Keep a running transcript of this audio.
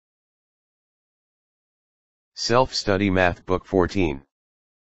Self-Study Math Book 14.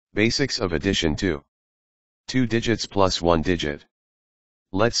 Basics of Addition 2. 2 digits plus 1 digit.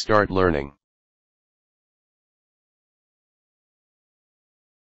 Let's start learning.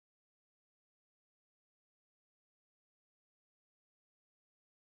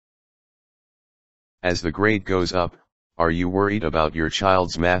 As the grade goes up, are you worried about your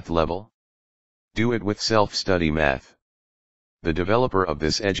child's math level? Do it with Self-Study Math. The developer of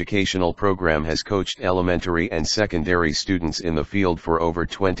this educational program has coached elementary and secondary students in the field for over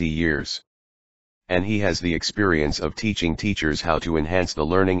 20 years. And he has the experience of teaching teachers how to enhance the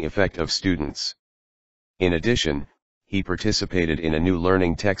learning effect of students. In addition, he participated in a new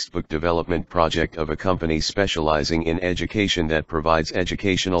learning textbook development project of a company specializing in education that provides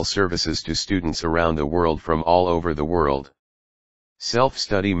educational services to students around the world from all over the world.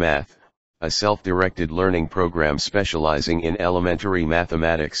 Self-Study Math, a self-directed learning program specializing in elementary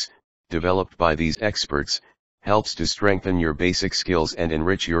mathematics, developed by these experts, helps to strengthen your basic skills and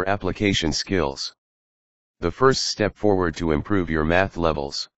enrich your application skills. The first step forward to improve your math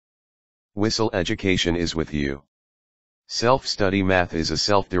levels. Whistle Education is with you. Self-Study Math is a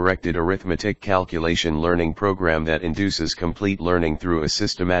self-directed arithmetic calculation learning program that induces complete learning through a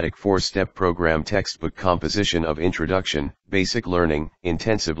systematic 4-step program textbook composition of introduction, basic learning,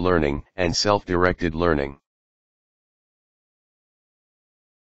 intensive learning, and self-directed learning.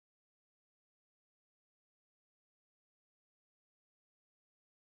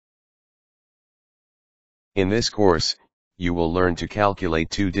 In this course, you will learn to calculate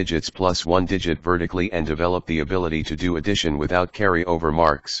 2 digits plus 1 digit vertically and develop the ability to do addition without carryover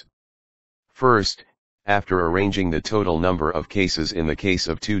marks. First, after arranging the total number of cases in the case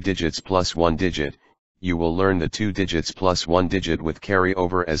of 2 digits plus 1 digit, you will learn the 2 digits plus 1 digit with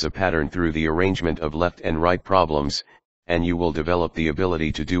carryover as a pattern through the arrangement of left and right problems, and you will develop the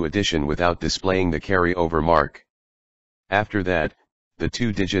ability to do addition without displaying the carryover mark. After that, the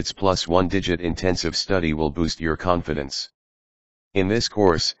 2 digits plus 1 digit intensive study will boost your confidence. In this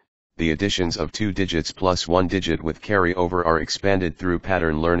course, the additions of 2 digits plus 1 digit with carryover are expanded through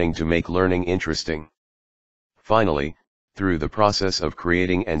pattern learning to make learning interesting. Finally, through the process of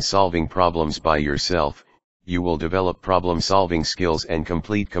creating and solving problems by yourself, you will develop problem-solving skills and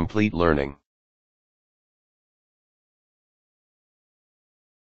complete learning.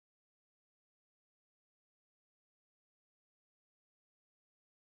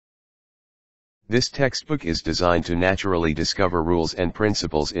 This textbook is designed to naturally discover rules and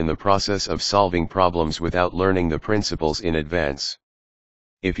principles in the process of solving problems without learning the principles in advance.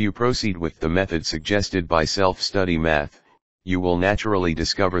 If you proceed with the method suggested by Self-Study Math, you will naturally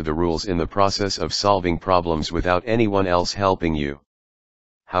discover the rules in the process of solving problems without anyone else helping you.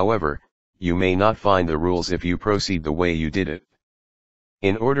 However, you may not find the rules if you proceed the way you did it.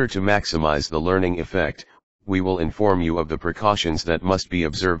 In order to maximize the learning effect, we will inform you of the precautions that must be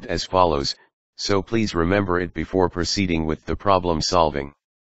observed as follows, so please remember it before proceeding with the problem solving.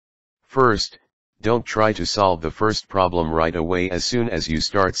 First, don't try to solve the first problem right away as soon as you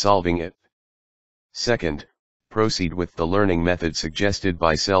start solving it. Second, proceed with the learning method suggested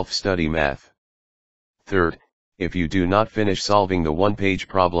by Self-Study Math. Third, if you do not finish solving the one-page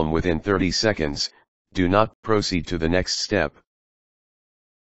problem within 30 seconds, do not proceed to the next step.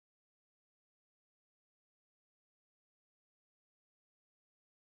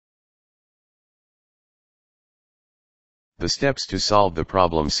 The steps to solve the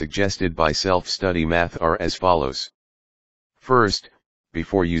problem suggested by Self-Study Math are as follows. First,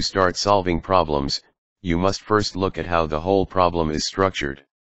 before you start solving problems, you must first look at how the whole problem is structured.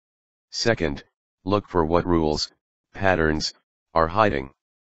 Second, look for what rules, patterns, are hiding.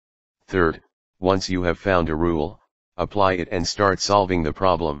 Third, once you have found a rule, apply it and start solving the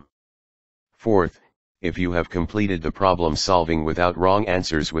problem. Fourth, if you have completed the problem solving without wrong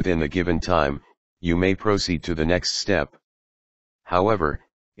answers within the given time, you may proceed to the next step. However,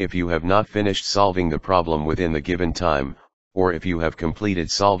 if you have not finished solving the problem within the given time, or if you have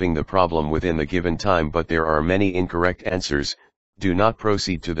completed solving the problem within the given time but there are many incorrect answers, do not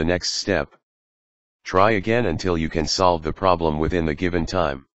proceed to the next step. Try again until you can solve the problem within the given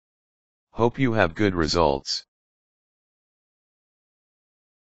time. Hope you have good results.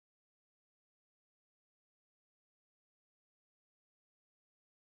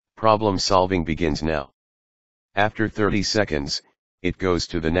 Problem solving begins now. After 30 seconds, it goes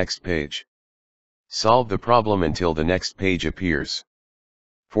to the next page. Solve the problem until the next page appears.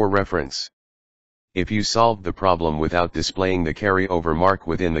 For reference, if you solve the problem without displaying the carryover mark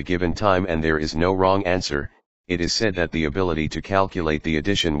within the given time and there is no wrong answer, it is said that the ability to calculate the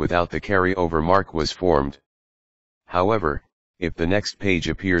addition without the carryover mark was formed. However, if the next page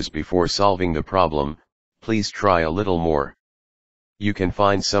appears before solving the problem, Please try a little more. You can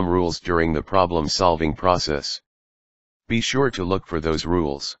find some rules during the problem solving process. Be sure to look for those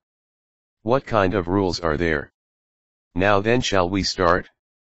rules. What kind of rules are there? Now then, shall we start?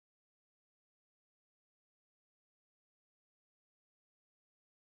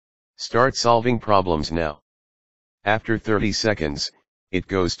 Start solving problems now. After 30 seconds, it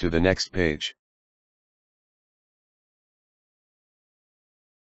goes to the next page.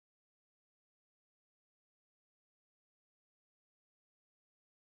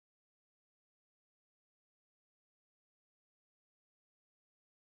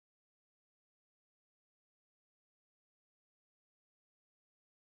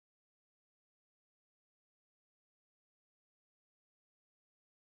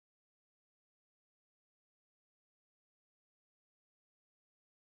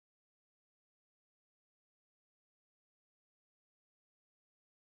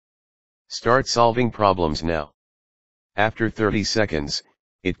 Start solving problems now. After 30 seconds,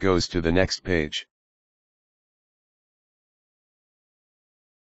 it goes to the next page.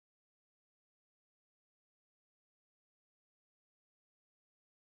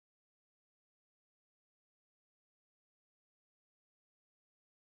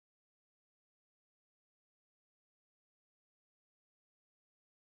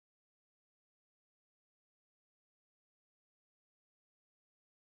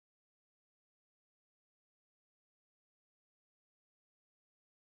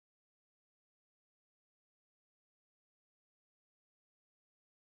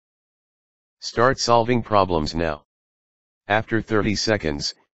 Start solving problems now. After 30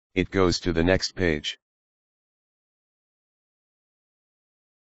 seconds, it goes to the next page.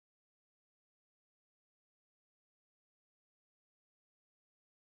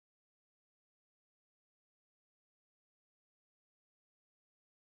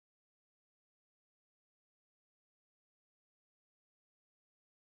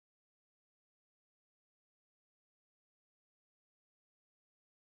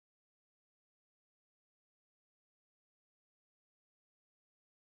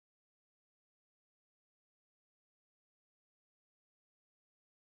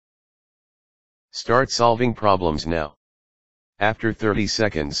 Start solving problems now. After 30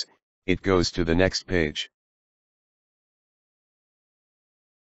 seconds, it goes to the next page.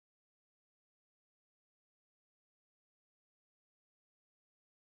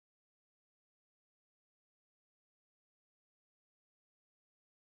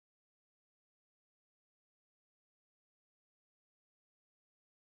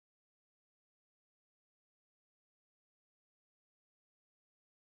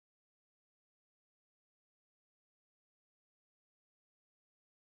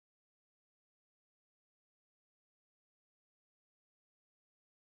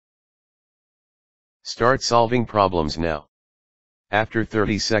 Start solving problems now. After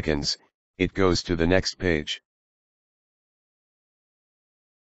 30 seconds, it goes to the next page.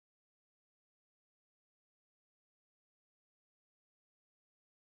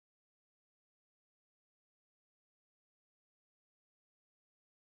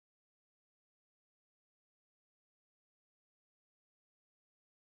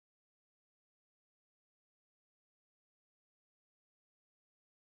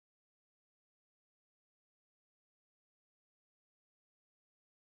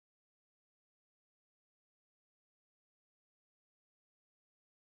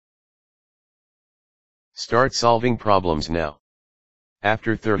 Start solving problems now.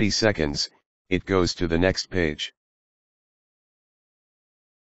 After 30 seconds, it goes to the next page.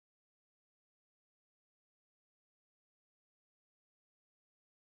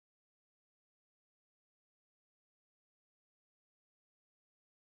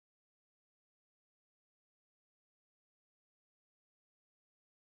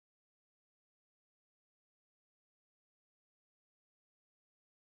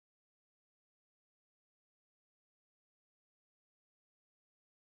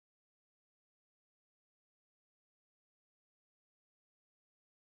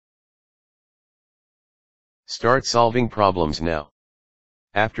 Start solving problems now.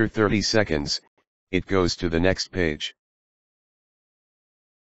 After 30 seconds, it goes to the next page.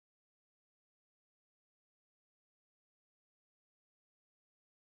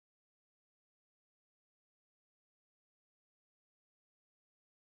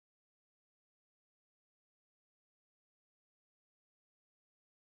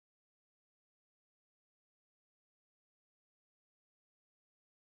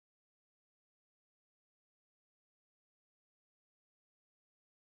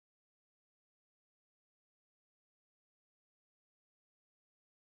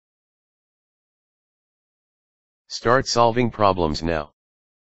 Start solving problems now.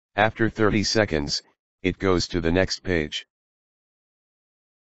 After 30 seconds, it goes to the next page.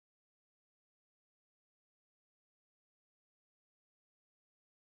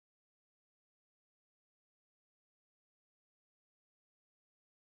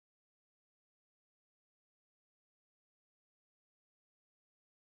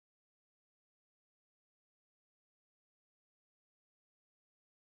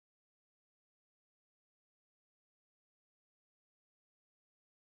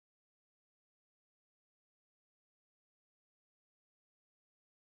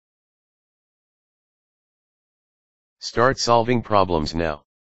 Start solving problems now.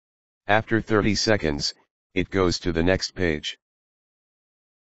 After 30 seconds, it goes to the next page.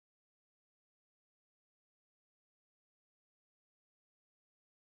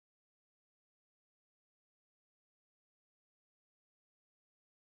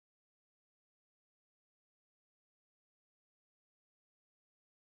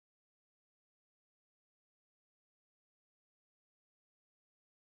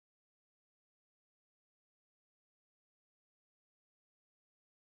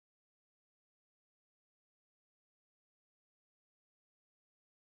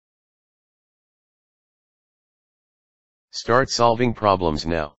 Start solving problems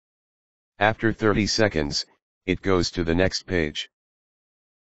now. After 30 seconds, it goes to the next page.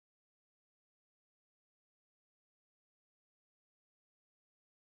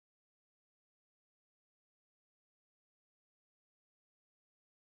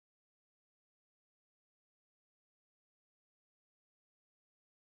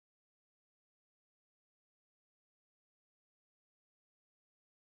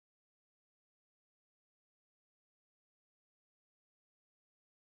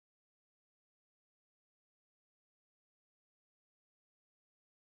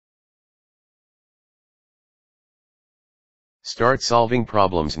 Start solving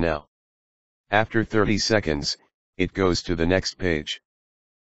problems now. After 30 seconds, it goes to the next page.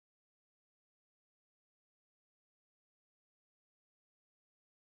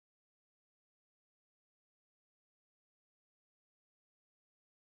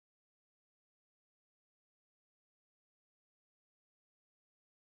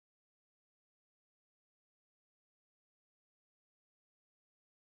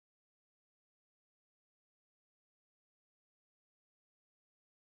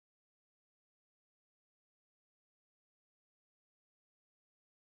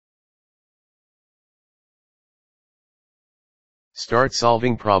 Start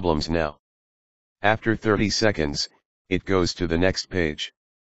solving problems now. After 30 seconds, it goes to the next page.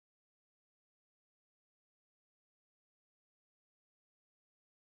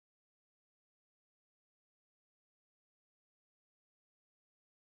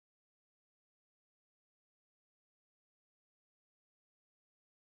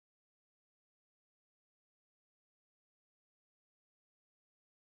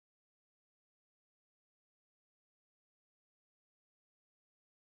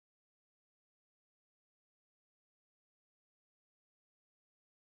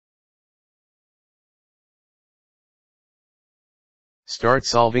 Start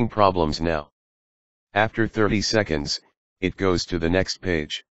solving problems now. After 30 seconds, it goes to the next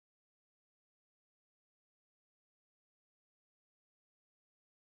page.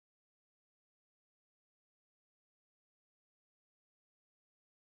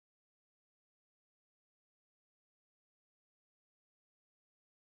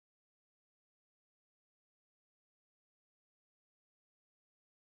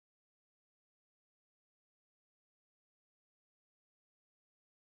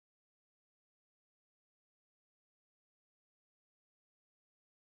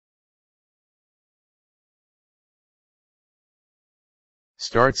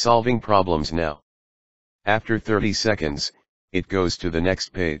 Start solving problems now. After 30 seconds, it goes to the next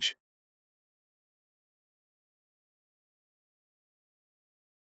page.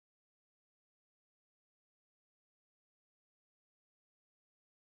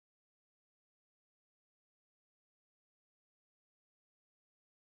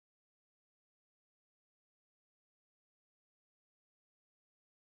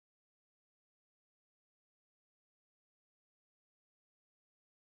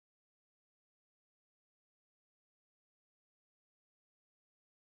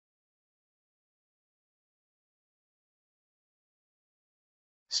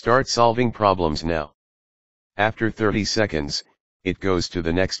 Start solving problems now. After 30 seconds, it goes to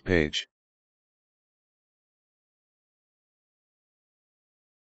the next page.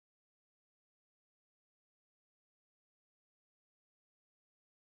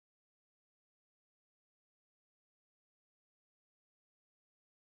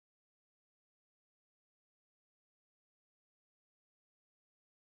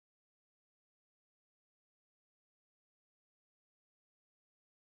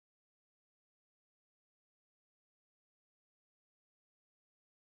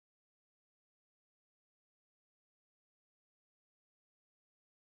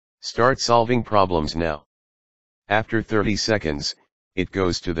 Start solving problems now. After 30 seconds, it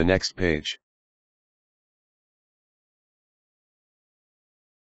goes to the next page.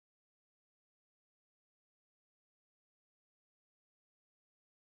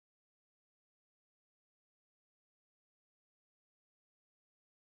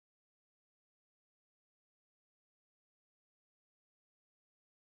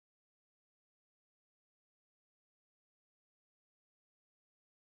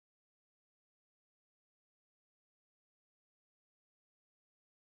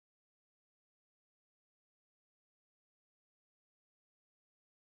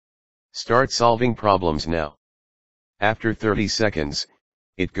 Start solving problems now. After 30 seconds,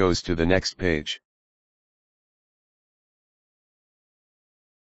 it goes to the next page.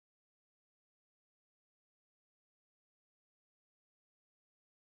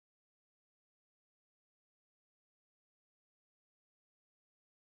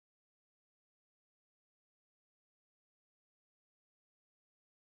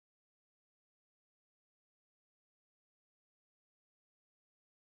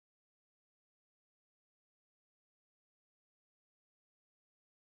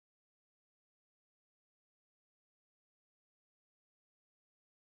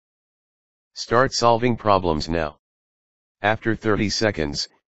 Start solving problems now. After 30 seconds,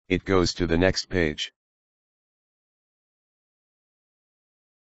 it goes to the next page.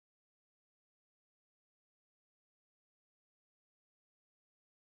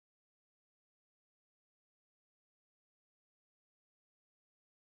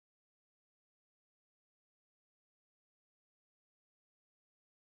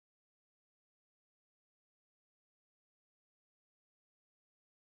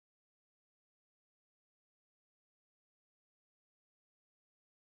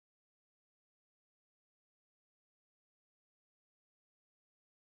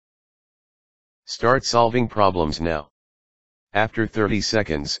 Start solving problems now. After 30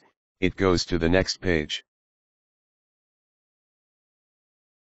 seconds, it goes to the next page.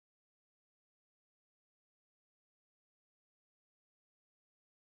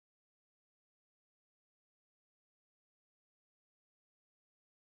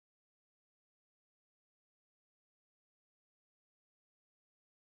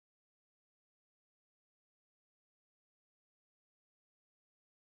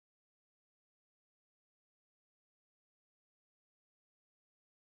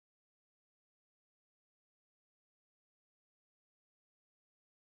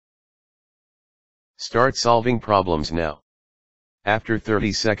 Start solving problems now. After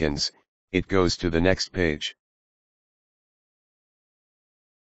 30 seconds, it goes to the next page.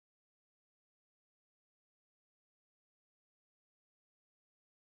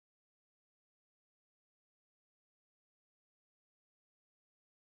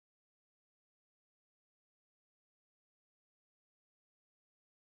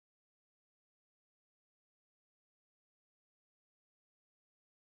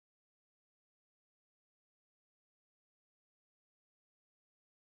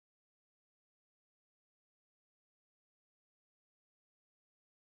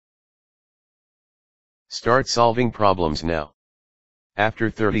 Start solving problems now.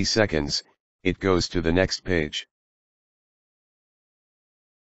 After 30 seconds, it goes to the next page.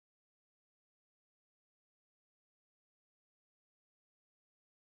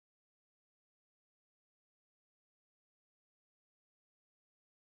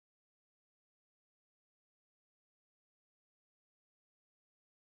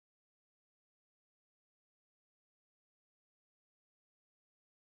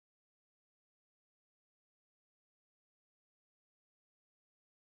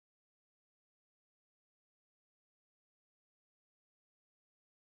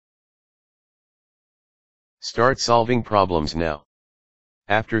 Start solving problems now.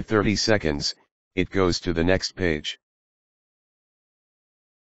 After 30 seconds, it goes to the next page.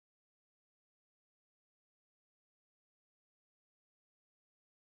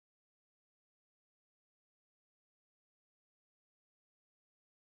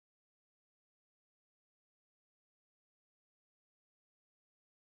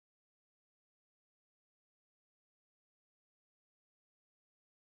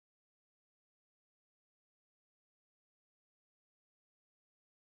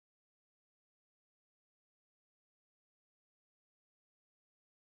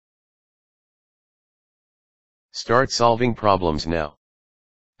 Start solving problems now.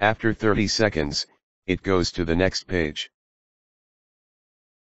 After 30 seconds, it goes to the next page.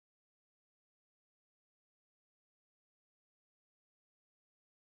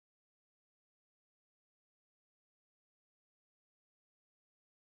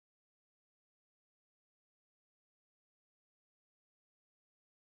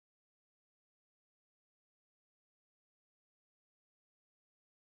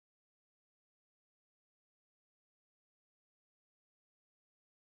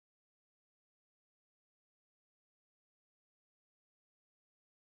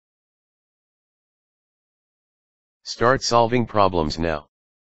 Start solving problems now.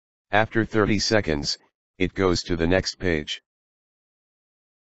 After 30 seconds, it goes to the next page.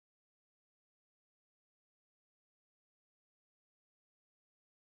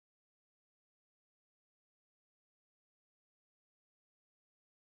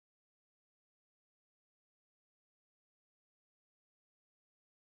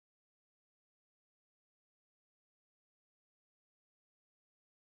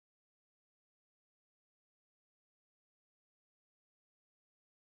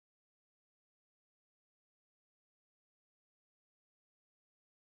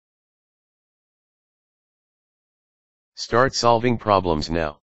 Start solving problems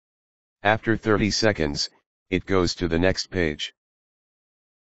now. After 30 seconds, it goes to the next page.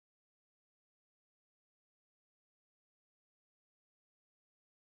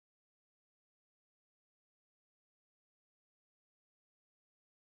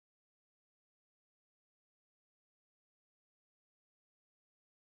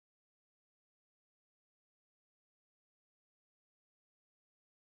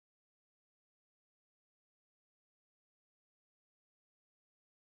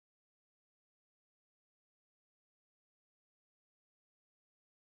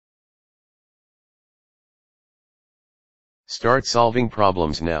 Start solving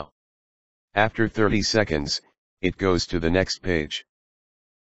problems now. After 30 seconds, it goes to the next page.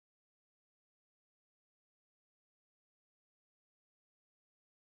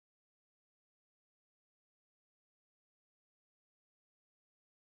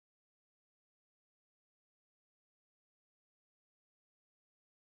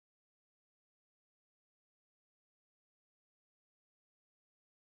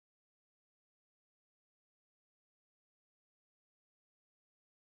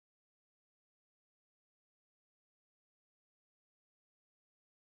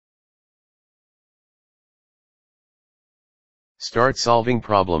 Start solving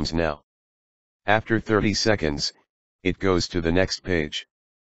problems now. After 30 seconds, it goes to the next page.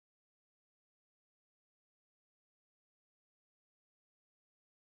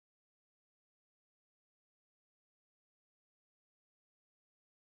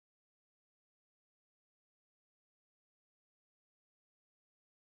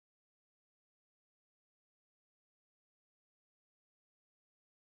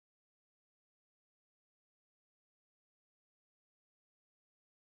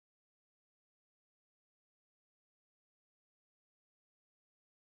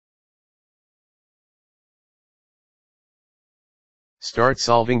 Start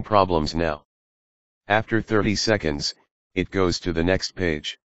solving problems now. After 30 seconds, it goes to the next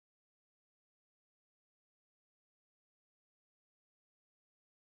page.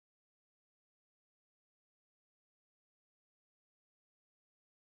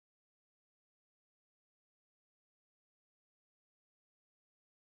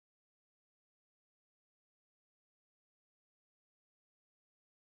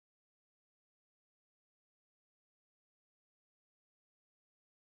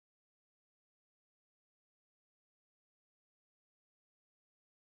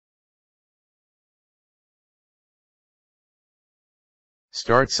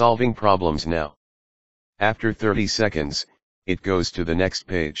 Start solving problems now. After 30 seconds, it goes to the next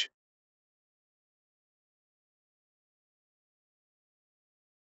page.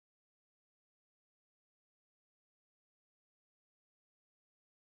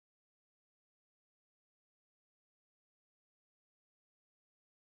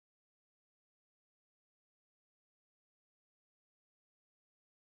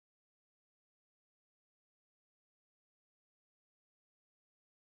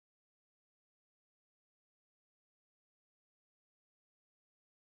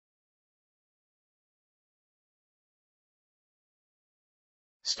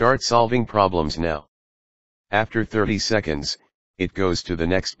 Start solving problems now. After 30 seconds, it goes to the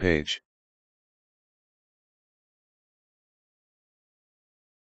next page.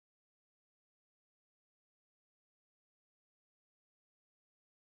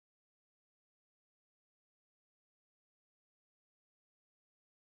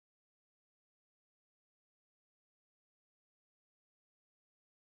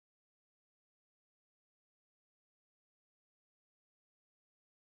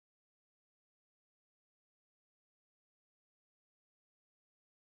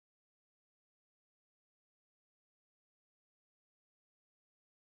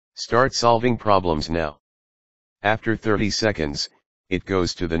 Start solving problems now. After 30 seconds, it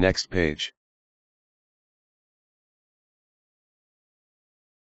goes to the next page.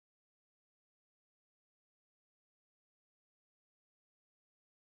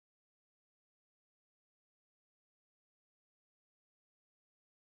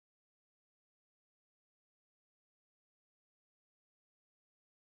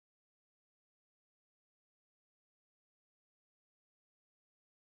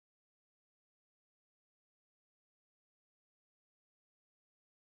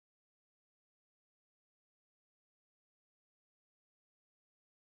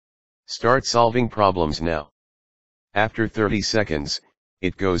 Start solving problems now. After 30 seconds,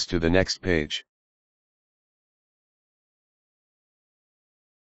 it goes to the next page.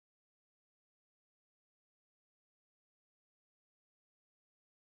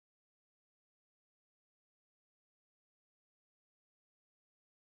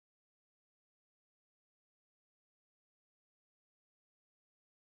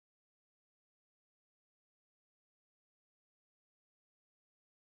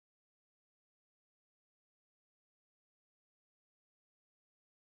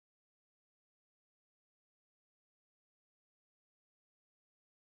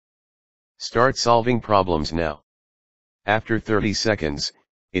 Start solving problems now. After 30 seconds,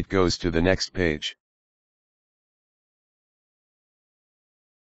 it goes to the next page.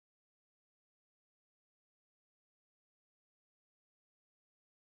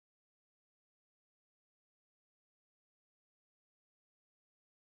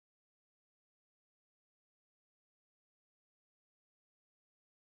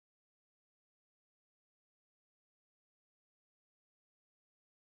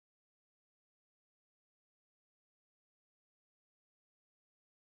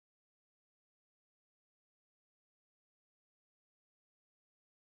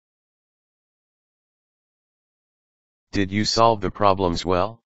 Did you solve the problems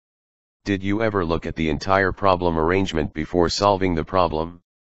well? Did you ever look at the entire problem arrangement before solving the problem?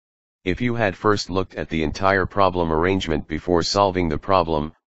 If you had first looked at the entire problem arrangement before solving the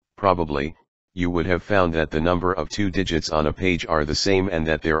problem, probably, you would have found that the number of two digits on a page are the same and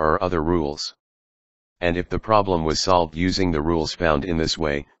that there are other rules. And if the problem was solved using the rules found in this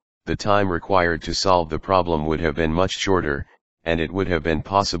way, the time required to solve the problem would have been much shorter, and it would have been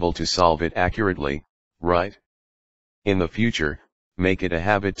possible to solve it accurately, right? In the future, make it a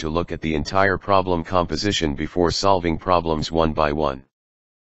habit to look at the entire problem composition before solving problems one by one.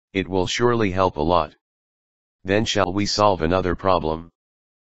 It will surely help a lot. Then shall we solve another problem?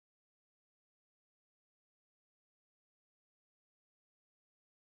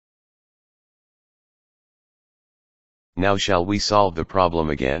 Now shall we solve the problem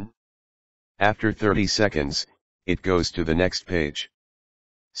again? After 30 seconds, it goes to the next page.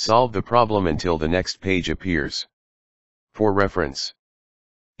 Solve the problem until the next page appears. For reference,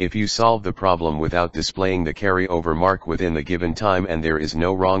 if you solve the problem without displaying the carryover mark within the given time and there is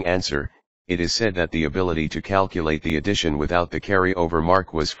no wrong answer, it is said that the ability to calculate the addition without the carryover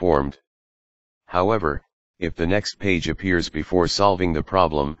mark was formed. However, if the next page appears before solving the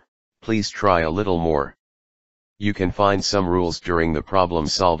problem, please try a little more. You can find some rules during the problem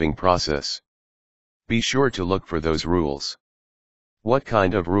solving process. Be sure to look for those rules. What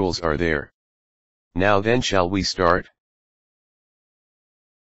kind of rules are there? Now then, shall we start?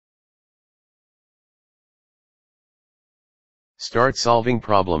 Start solving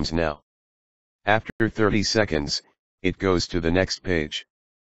problems now. After 30 seconds, it goes to the next page.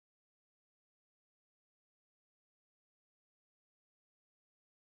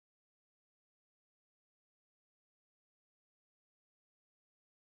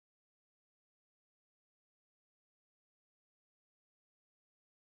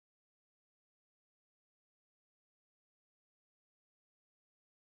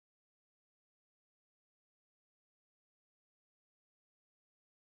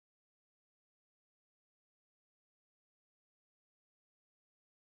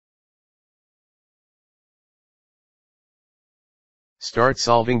 Start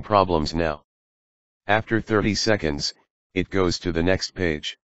solving problems now. After 30 seconds, it goes to the next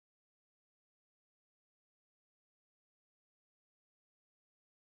page.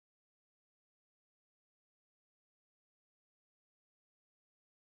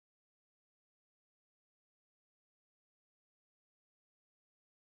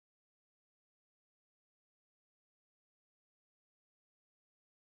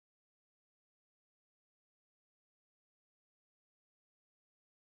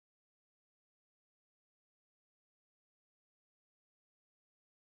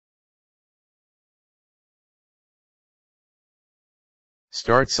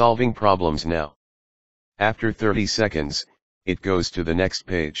 Start solving problems now. After 30 seconds, it goes to the next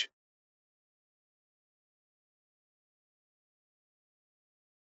page.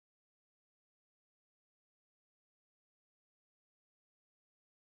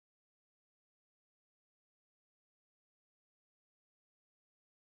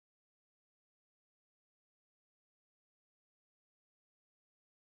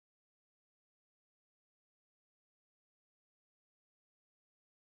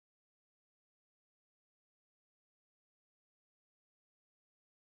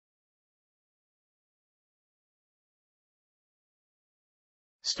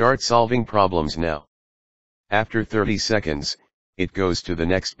 Start solving problems now. After 30 seconds, it goes to the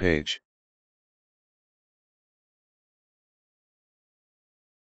next page.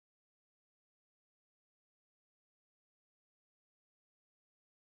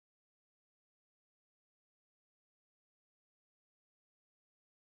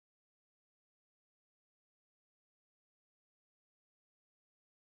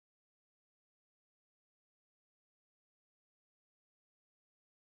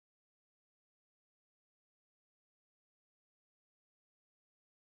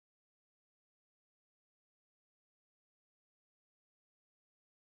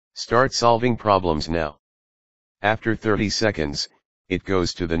 Start solving problems now. After 30 seconds, it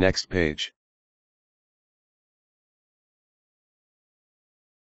goes to the next page.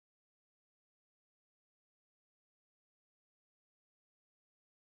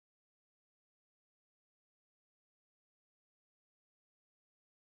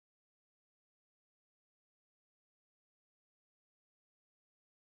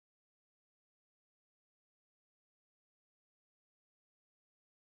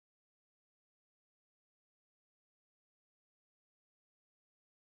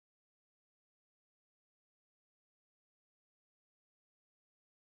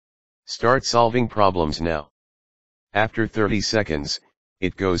 Start solving problems now. After 30 seconds,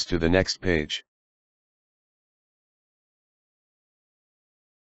 it goes to the next page.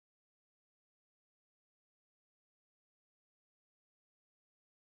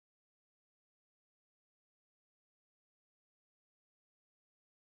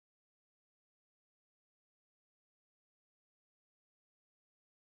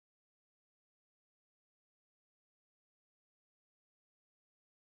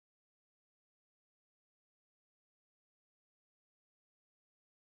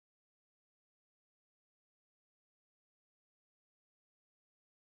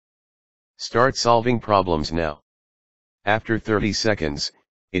 Start solving problems now. After 30 seconds,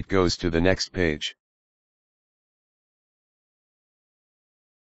 it goes to the next page.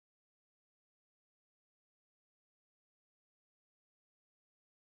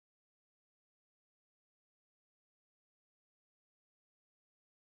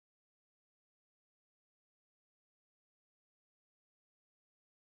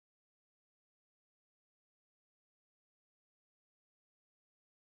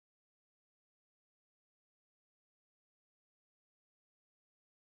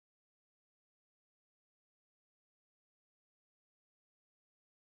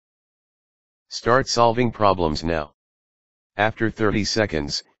 Start solving problems now. After 30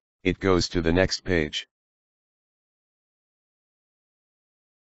 seconds, it goes to the next page.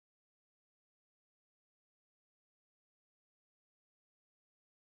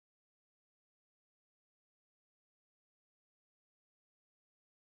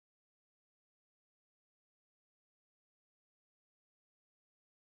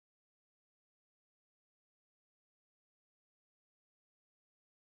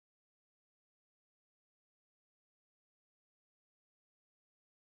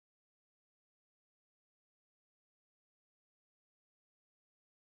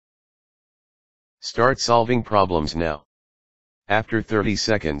 Start solving problems now. After 30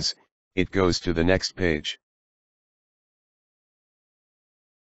 seconds, it goes to the next page.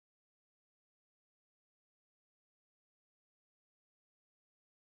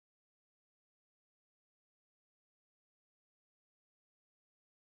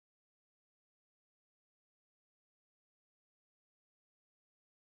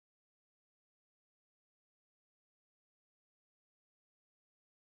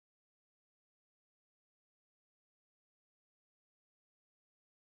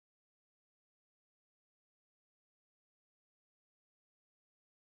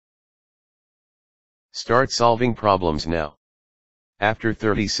 Start solving problems now. After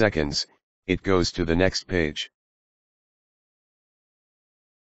 30 seconds, it goes to the next page.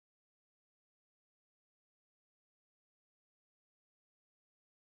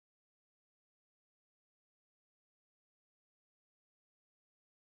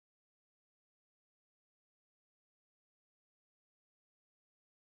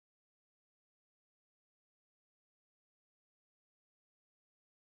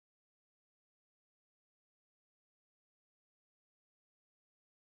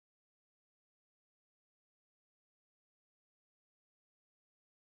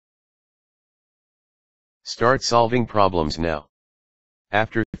 Start solving problems now.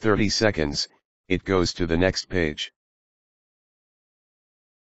 After 30 seconds, it goes to the next page.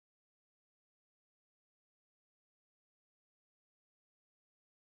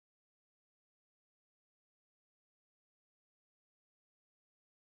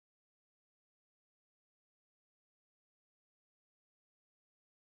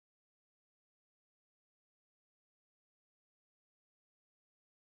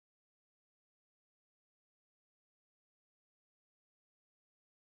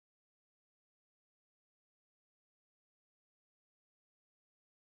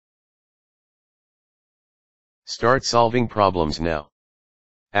 Start solving problems now.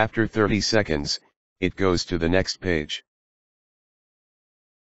 After 30 seconds, it goes to the next page.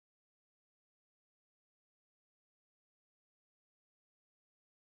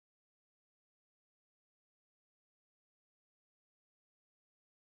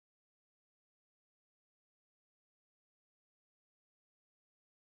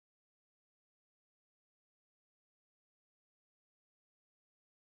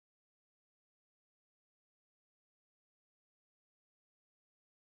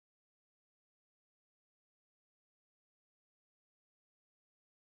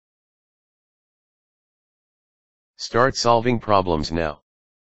 Start solving problems now.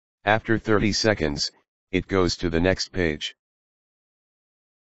 After 30 seconds, it goes to the next page.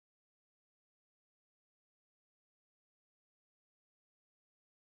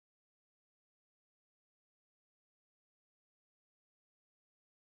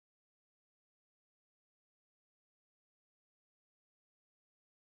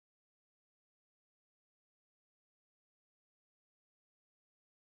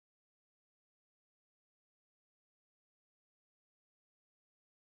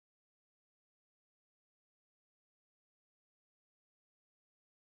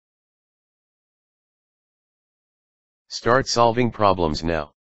 Start solving problems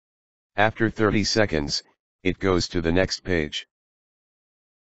now. After 30 seconds, it goes to the next page.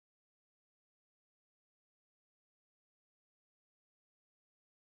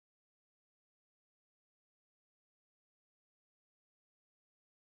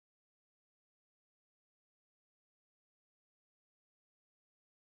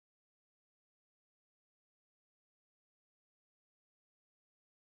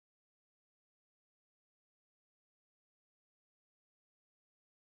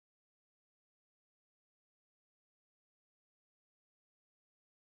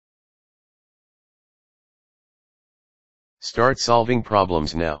 Start solving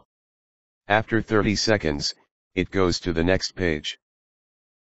problems now. After 30 seconds, it goes to the next page.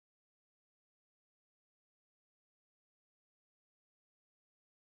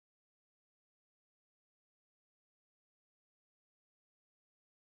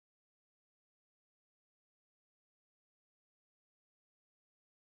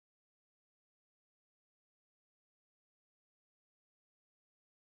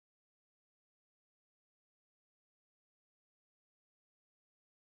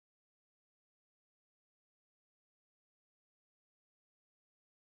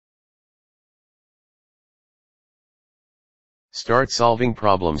 Start solving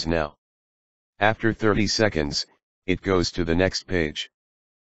problems now. After 30 seconds, it goes to the next page.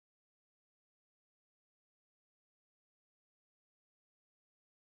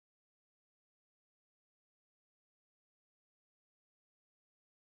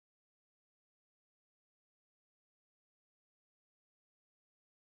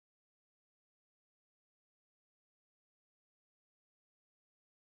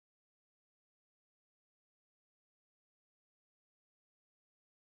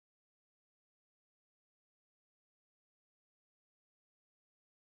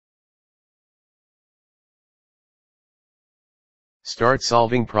 Start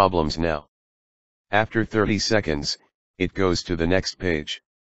solving problems now. After 30 seconds, it goes to the next page.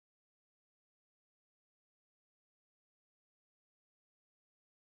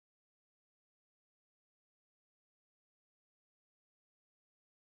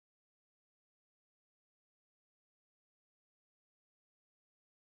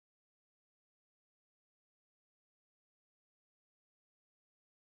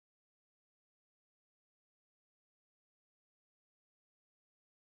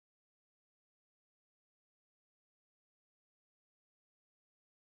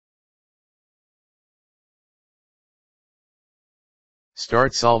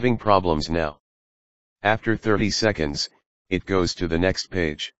 Start solving problems now. After 30 seconds, it goes to the next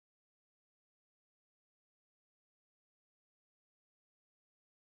page.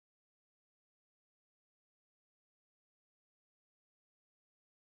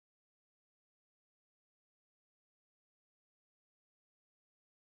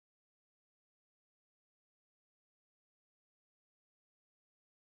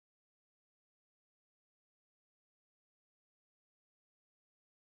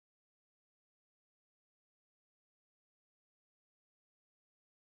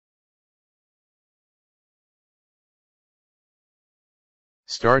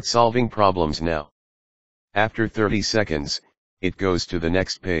 Start solving problems now. After 30 seconds, it goes to the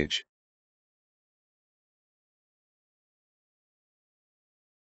next page.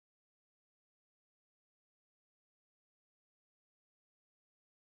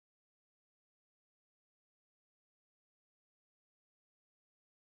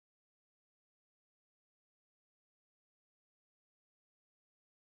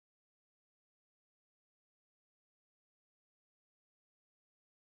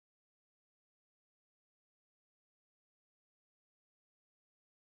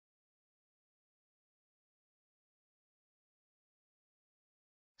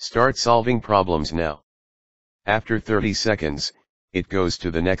 Start solving problems now. After 30 seconds, it goes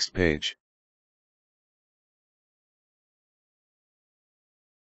to the next page.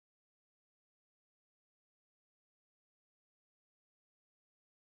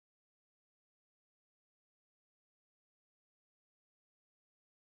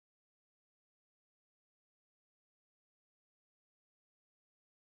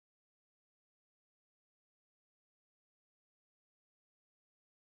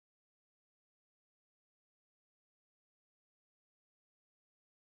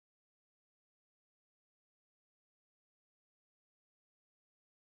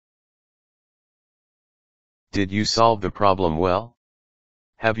 Did you solve the problem well?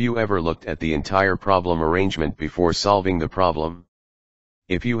 Have you ever looked at the entire problem arrangement before solving the problem?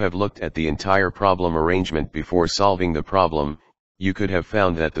 If you have looked at the entire problem arrangement before solving the problem, you could have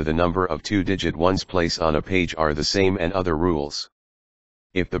found that the number of two-digit ones placed on a page are the same and other rules.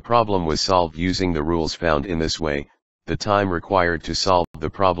 If the problem was solved using the rules found in this way, the time required to solve the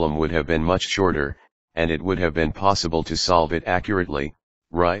problem would have been much shorter, and it would have been possible to solve it accurately,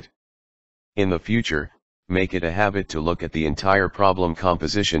 right? In the future, make it a habit to look at the entire problem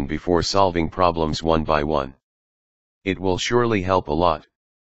composition before solving problems one by one. It will surely help a lot.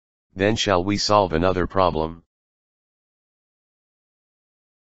 Then shall we solve another problem?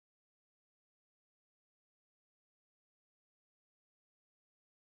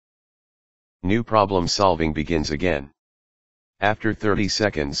 New problem solving begins again. After 30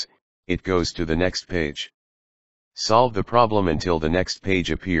 seconds, it goes to the next page. Solve the problem until the next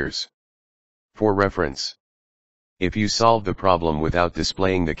page appears. For reference, if you solve the problem without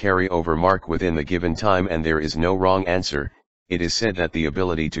displaying the carryover mark within the given time and there is no wrong answer, it is said that the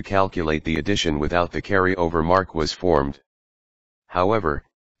ability to calculate the addition without the carryover mark was formed. However,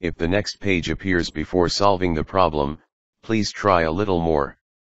 if the next page appears before solving the problem, please try a little more.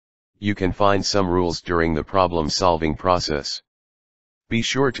 You can find some rules during the problem solving process. Be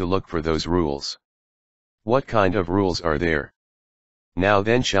sure to look for those rules. What kind of rules are there? Now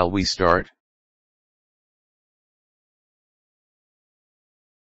then, shall we start?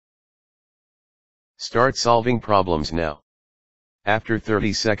 Start solving problems now. After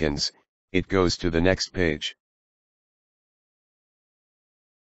 30 seconds, it goes to the next page.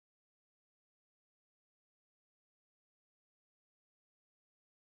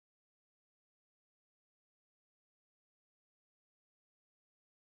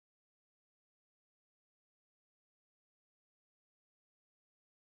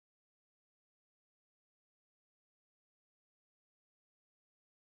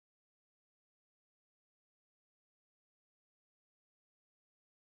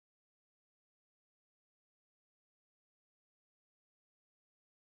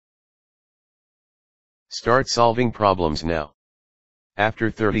 Start solving problems now.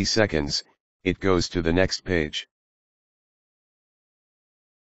 After 30 seconds, it goes to the next page.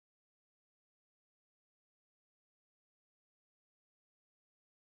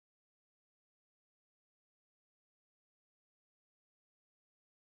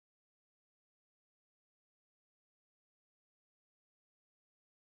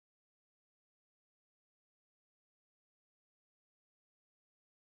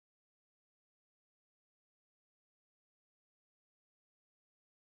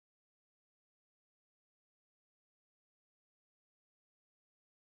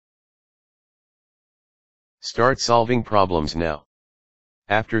 Start solving problems now.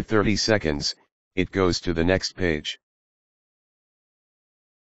 After 30 seconds, it goes to the next page.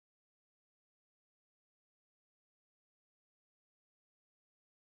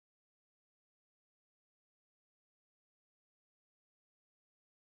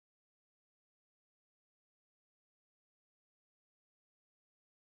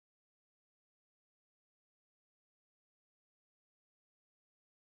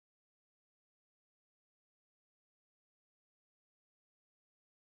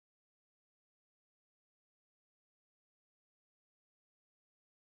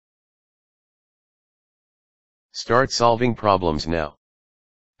 Start solving problems now.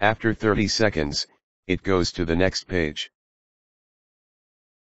 After 30 seconds, it goes to the next page.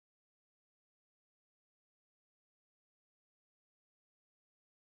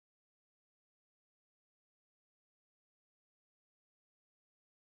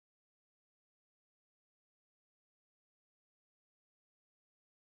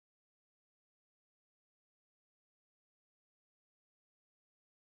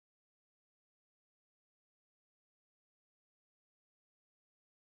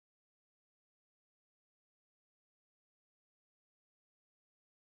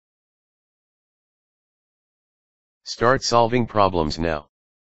 Start solving problems now.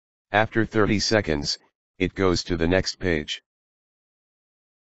 After 30 seconds, it goes to the next page.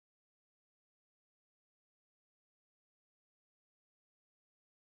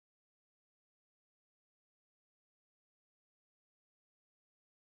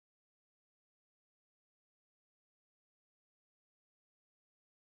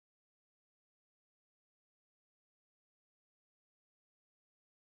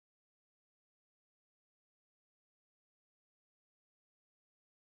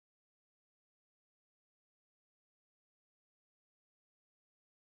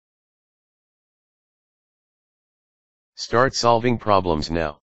 Start solving problems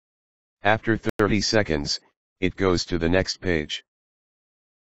now. After 30 seconds, it goes to the next page.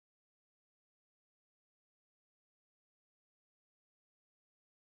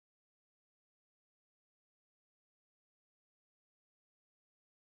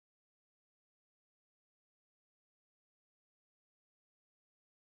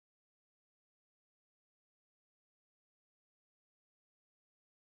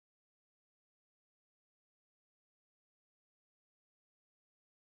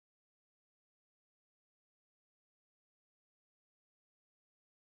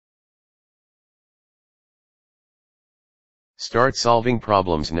 Start solving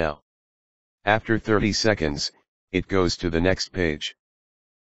problems now. After 30 seconds, it goes to the next page.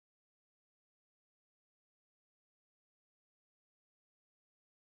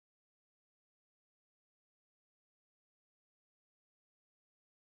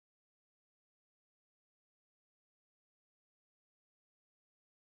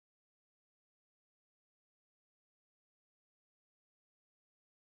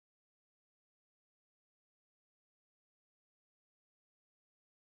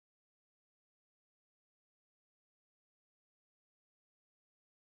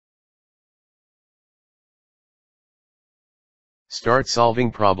 Start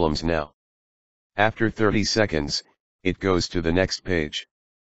solving problems now. After 30 seconds, it goes to the next page.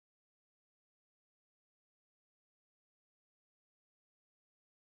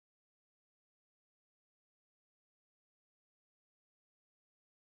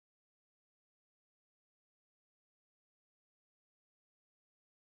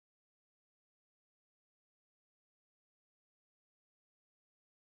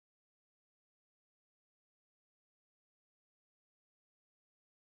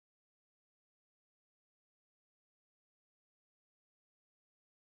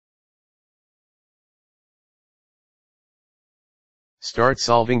 Start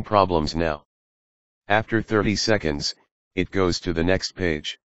solving problems now. After 30 seconds, it goes to the next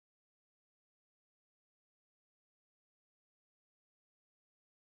page.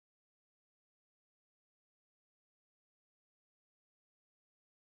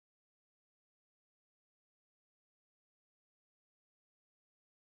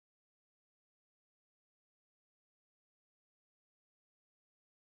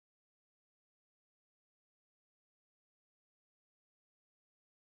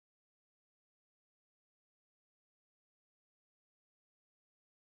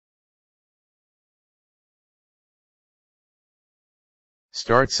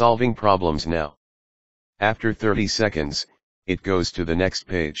 Start solving problems now. After 30 seconds, it goes to the next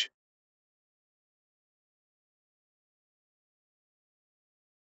page.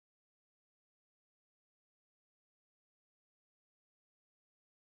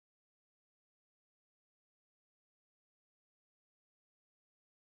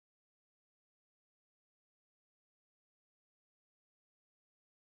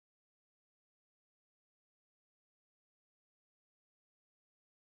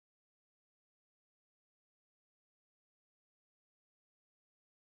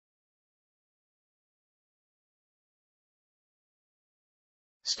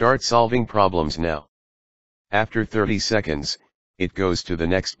 Start solving problems now. After 30 seconds, it goes to the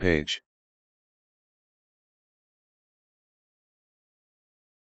next page.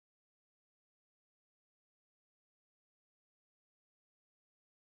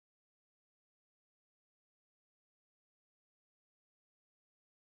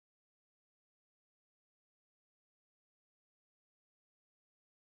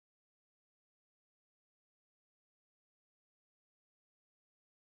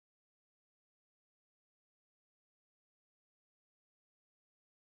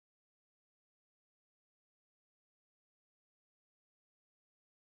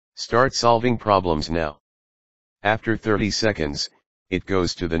 Start solving problems now. After 30 seconds, it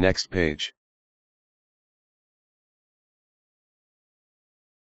goes to the next page.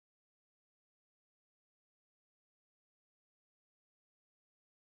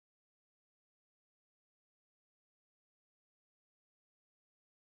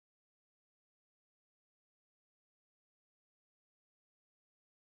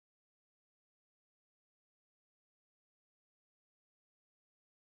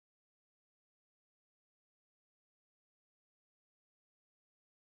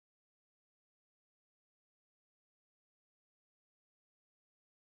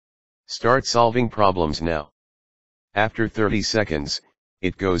 Start solving problems now. After 30 seconds,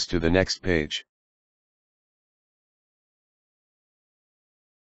 it goes to the next page.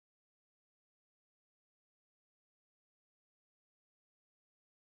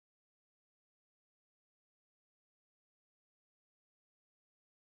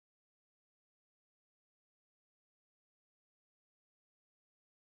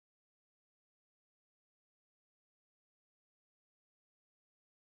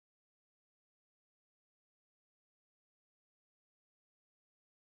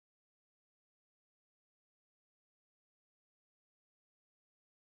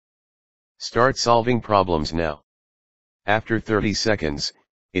 Start solving problems now. After 30 seconds,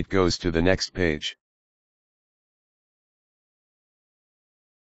 it goes to the next page.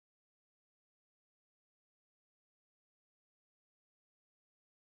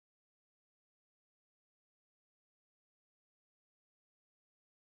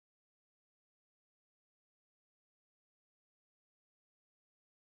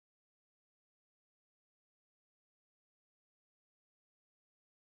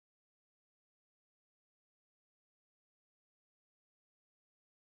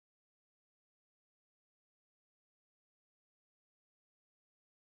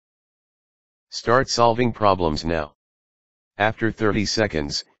 Start solving problems now. After 30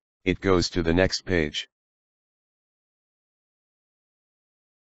 seconds, it goes to the next page.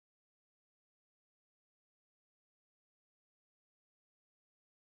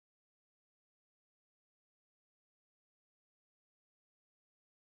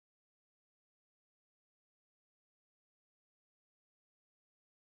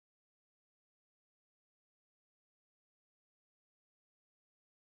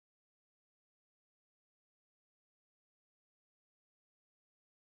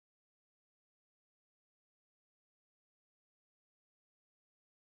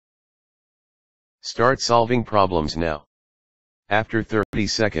 Start solving problems now. After 30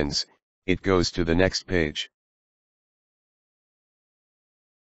 seconds, it goes to the next page.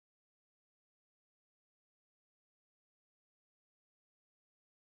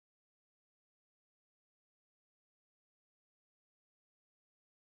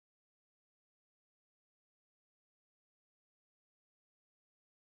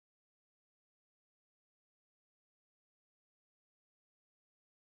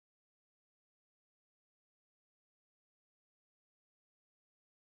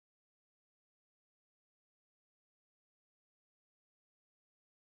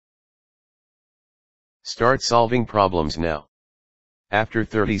 Start solving problems now. After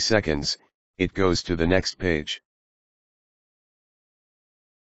 30 seconds, it goes to the next page.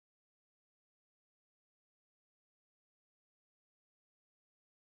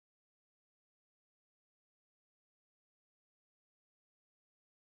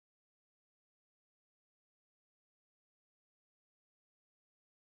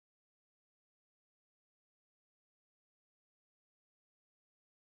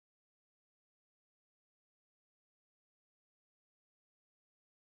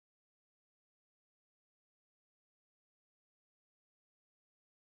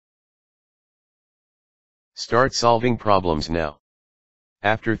 Start solving problems now.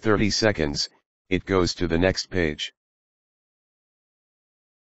 After 30 seconds, it goes to the next page.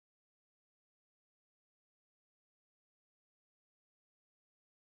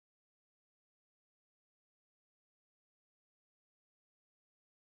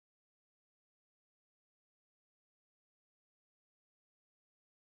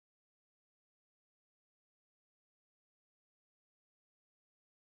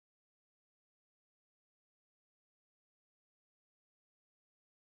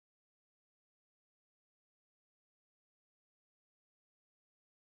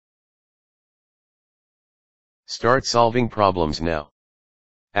 Start solving problems now.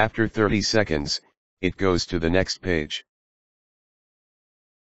 After 30 seconds, it goes to the next page.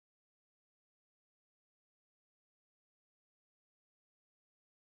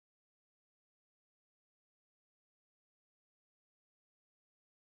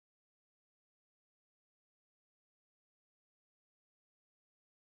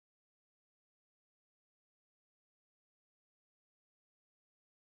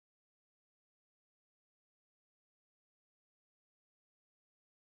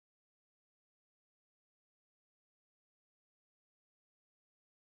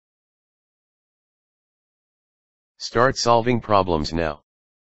 Start solving problems now.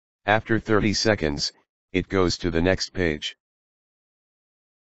 After 30 seconds, it goes to the next page.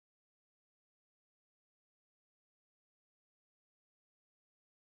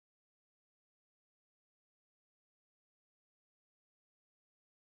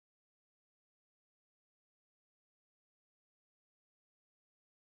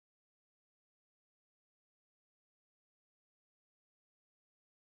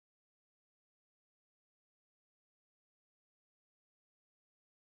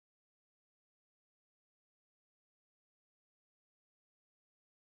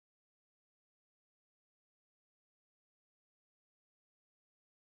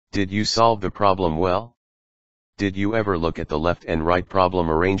 Did you solve the problem well? Did you ever look at the left and right problem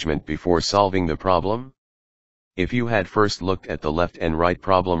arrangement before solving the problem? If you had first looked at the left and right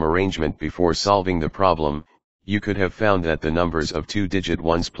problem arrangement before solving the problem, you could have found that the numbers of 2-digit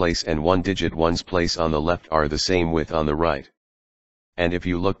ones place and 1-digit ones place on the left are the same with on the right. And if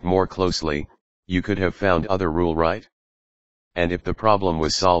you looked more closely, you could have found other rule, right? And if the problem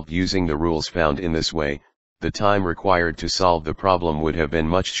was solved using the rules found in this way, the time required to solve the problem would have been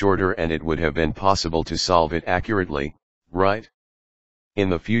much shorter and it would have been possible to solve it accurately, right?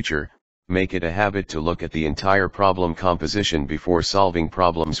 In the future, make it a habit to look at the entire problem composition before solving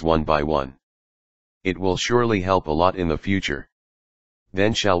problems one by one. It will surely help a lot in the future.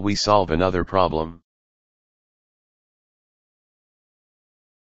 Then shall we solve another problem?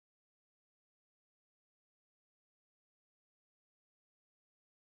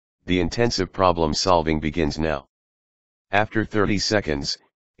 The intensive problem solving begins now. After 30 seconds,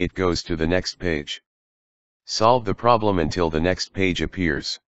 it goes to the next page. Solve the problem until the next page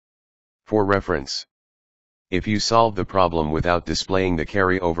appears. For reference, if you solve the problem without displaying the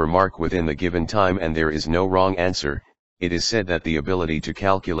carryover mark within the given time and there is no wrong answer, it is said that the ability to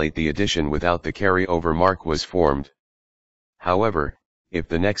calculate the addition without the carryover mark was formed. However, if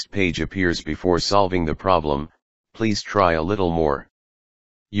the next page appears before solving the problem, please try a little more.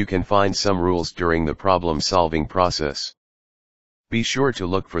 You can find some rules during the problem solving process. Be sure to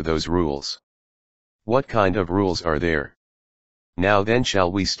look for those rules. What kind of rules are there? Now then, shall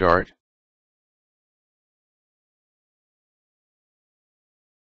we start?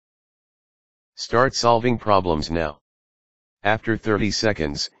 Start solving problems now. After 30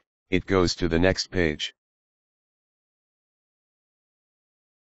 seconds, it goes to the next page.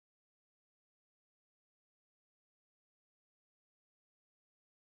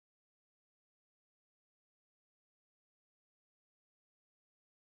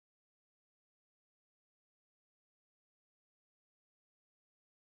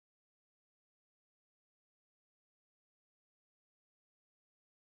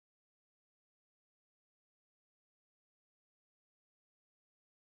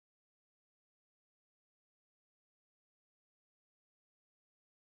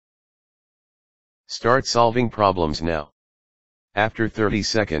 Start solving problems now. After 30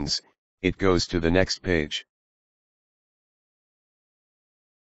 seconds, it goes to the next page.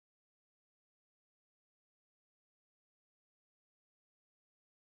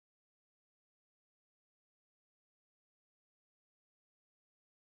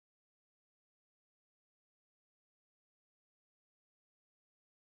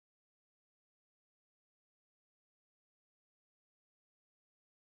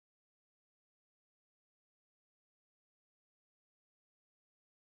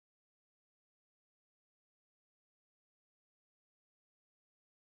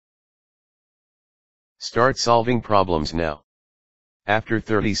 Start solving problems now. After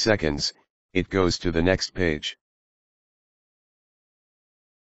 30 seconds, it goes to the next page.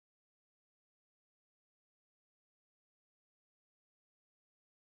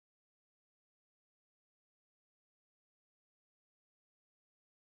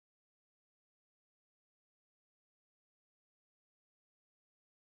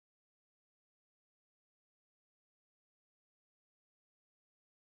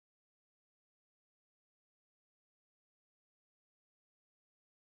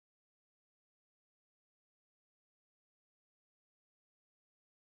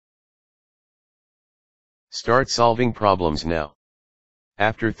 Start solving problems now.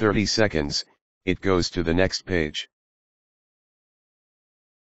 After 30 seconds, it goes to the next page.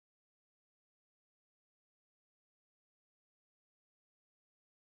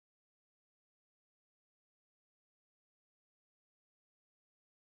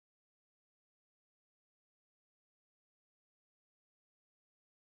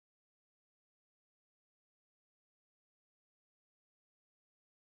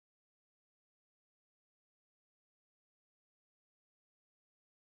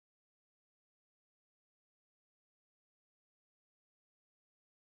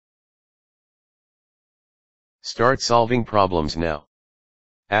 Start solving problems now.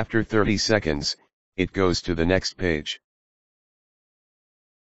 After 30 seconds, it goes to the next page.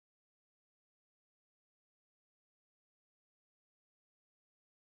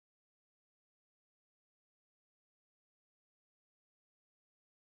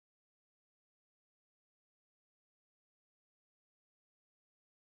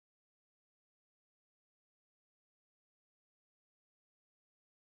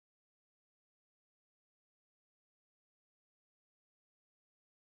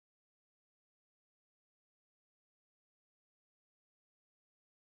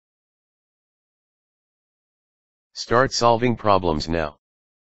 Start solving problems now.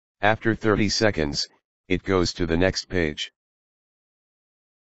 After 30 seconds, it goes to the next page.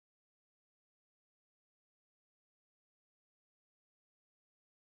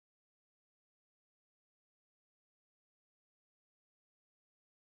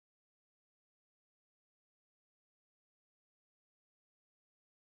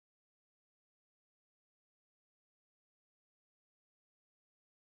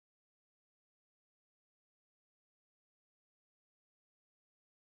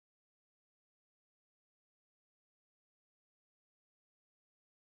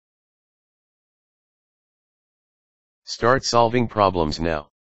 Start solving problems now.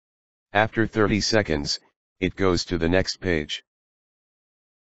 After 30 seconds, it goes to the next page.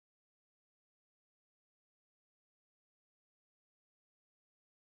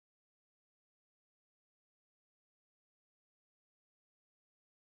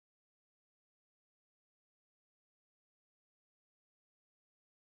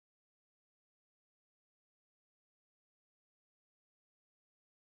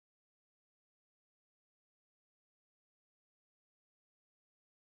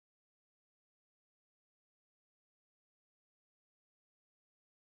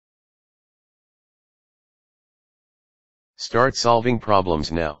 Start solving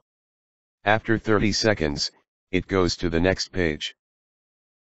problems now. After 30 seconds, it goes to the next page.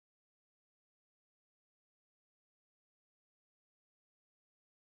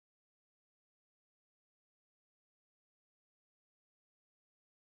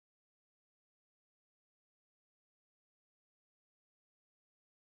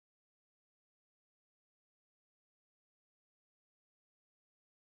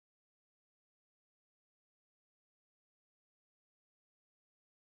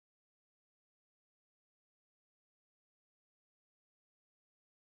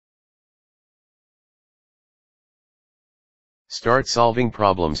 Start solving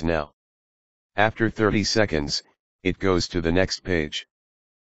problems now. After 30 seconds, it goes to the next page.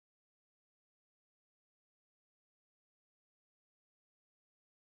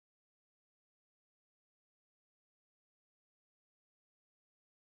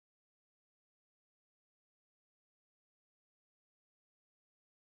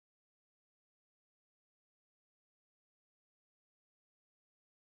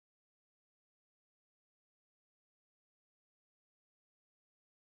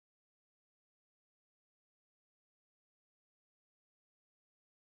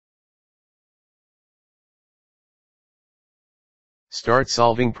 Start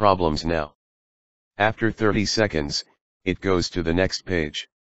solving problems now. After 30 seconds, it goes to the next page.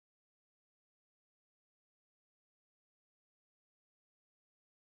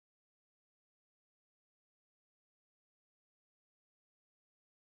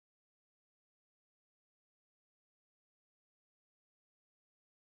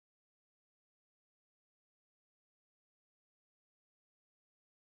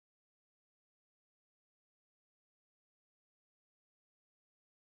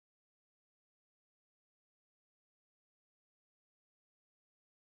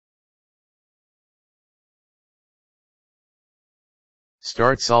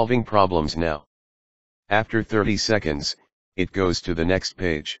 Start solving problems now. After 30 seconds, it goes to the next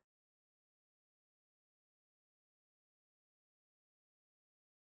page.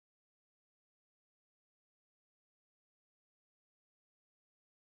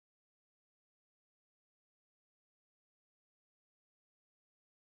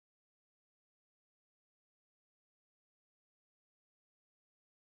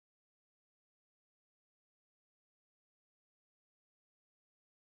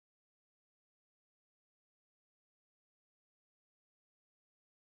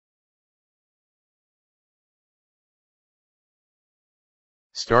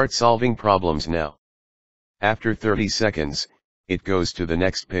 Start solving problems now. After 30 seconds, it goes to the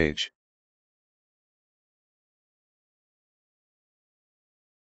next page.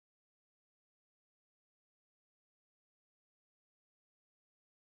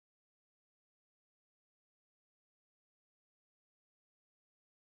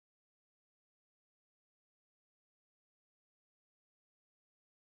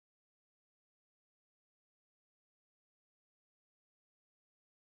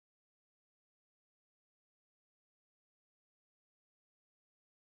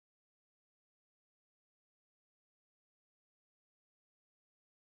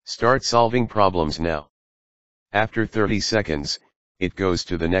 Start solving problems now. After 30 seconds, it goes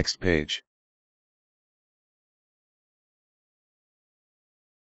to the next page.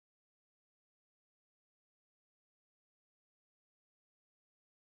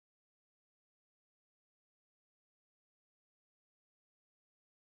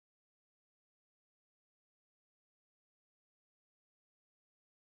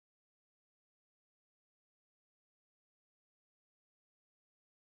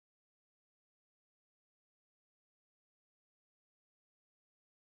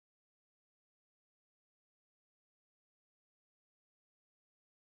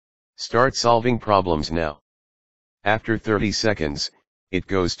 Start solving problems now. After 30 seconds, it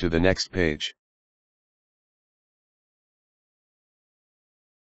goes to the next page.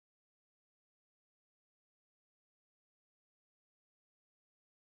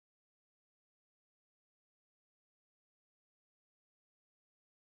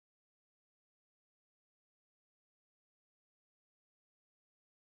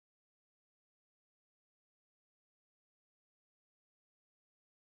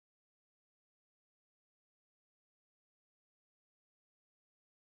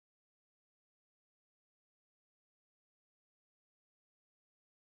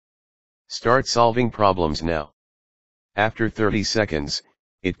 Start solving problems now. After 30 seconds,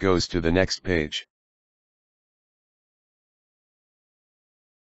 it goes to the next page.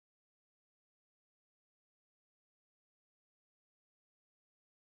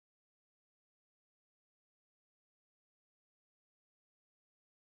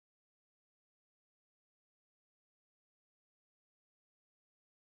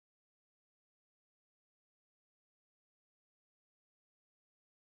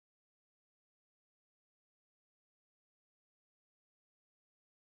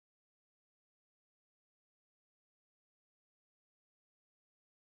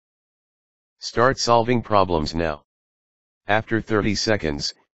 Start solving problems now. After 30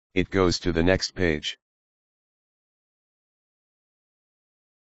 seconds, it goes to the next page.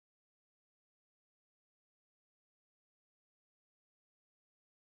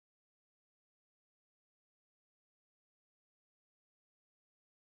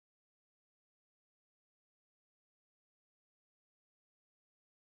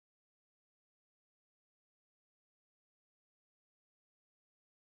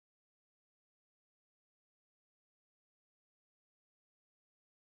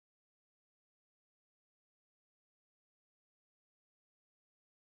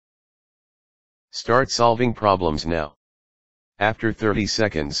 Start solving problems now. After 30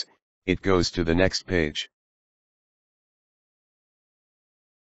 seconds, it goes to the next page.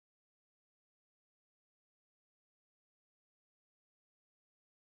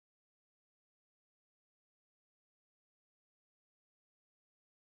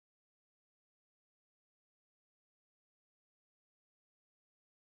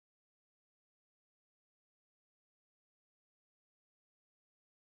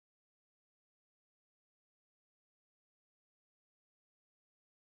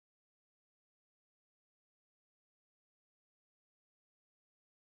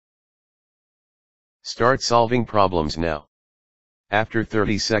 Start solving problems now. After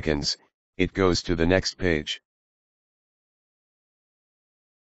 30 seconds, it goes to the next page.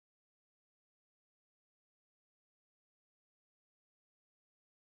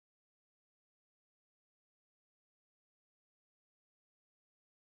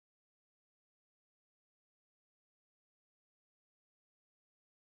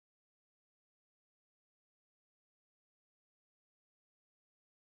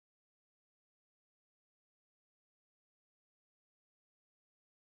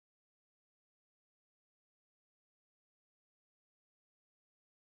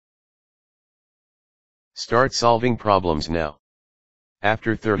 Start solving problems now.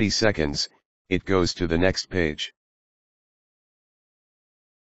 After 30 seconds, it goes to the next page.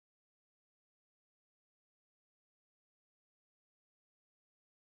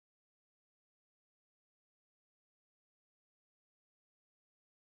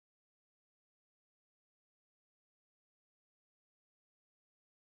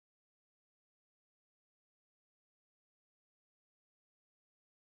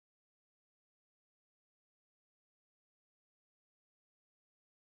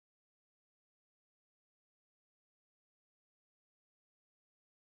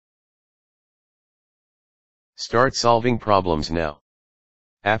 Start solving problems now.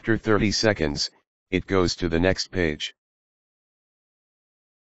 After 30 seconds, it goes to the next page.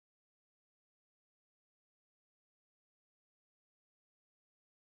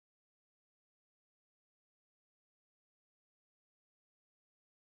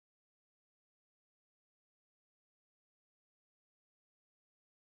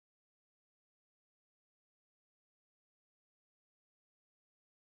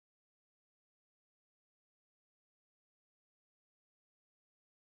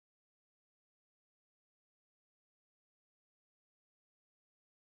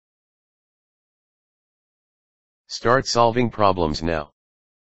 Start solving problems now.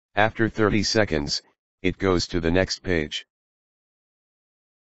 After 30 seconds, it goes to the next page.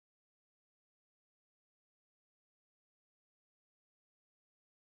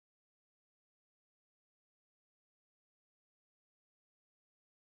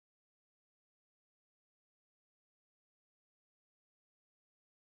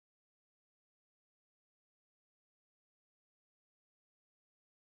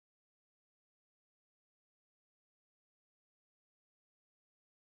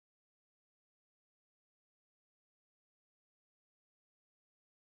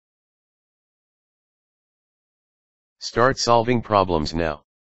 Start solving problems now.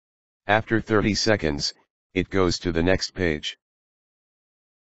 After 30 seconds, it goes to the next page.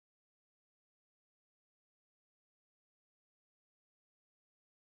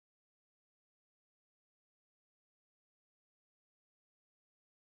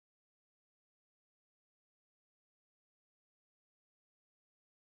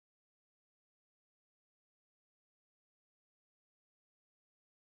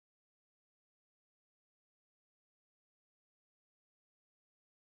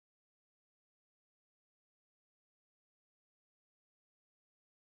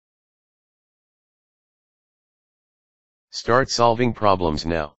 Start solving problems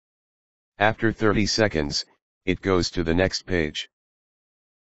now. After 30 seconds, it goes to the next page.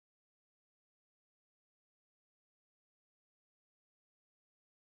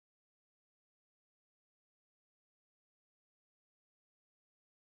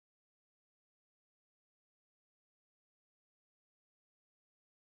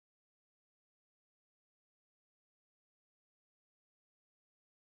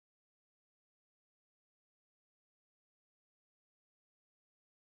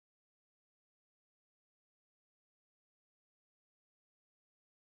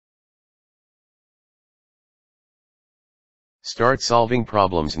 Start solving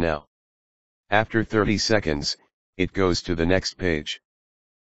problems now. After 30 seconds, it goes to the next page.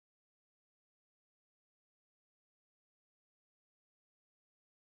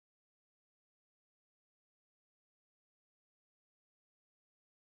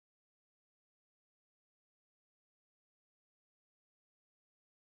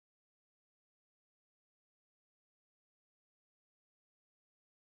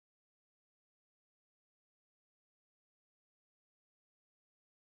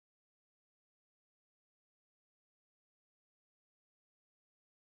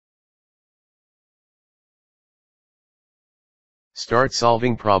 Start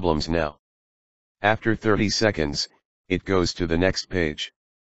solving problems now. After 30 seconds, it goes to the next page.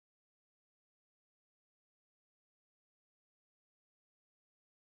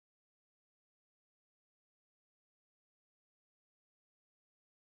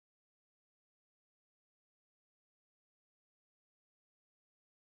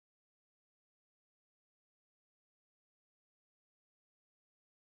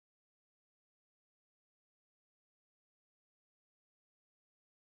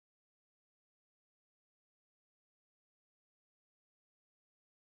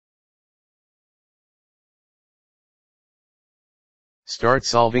 Start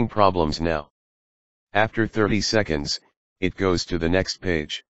solving problems now. After 30 seconds, it goes to the next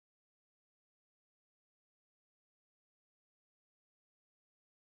page.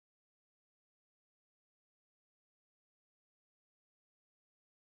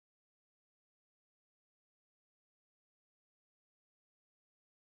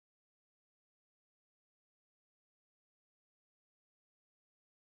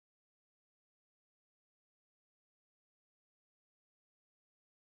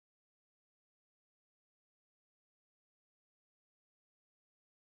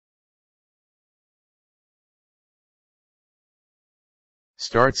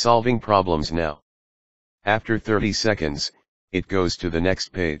 Start solving problems now. After 30 seconds, it goes to the next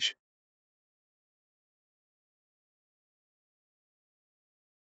page.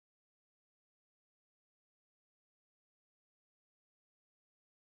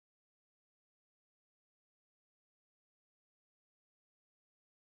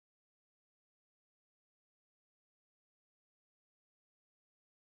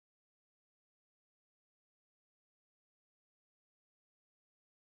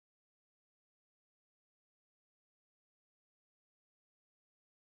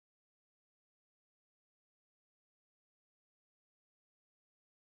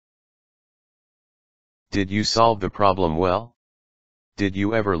 Did you solve the problem well? Did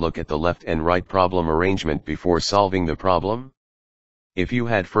you ever look at the left and right problem arrangement before solving the problem? If you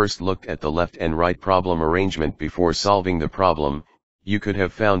had first looked at the left and right problem arrangement before solving the problem, you could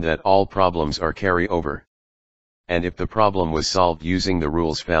have found that all problems are carry-over. And if the problem was solved using the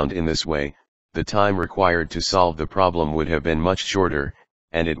rules found in this way, the time required to solve the problem would have been much shorter,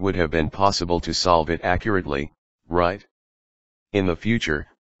 and it would have been possible to solve it accurately, right? In the future,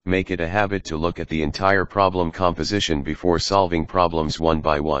 make it a habit to look at the entire problem composition before solving problems one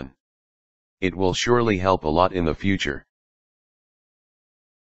by one. It will surely help a lot in the future.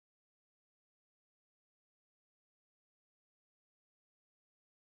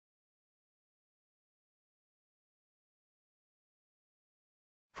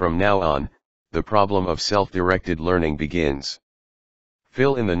 From now on, the problem of self-directed learning begins.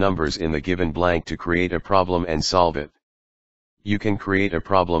 Fill in the numbers in the given blank to create a problem and solve it. You can create a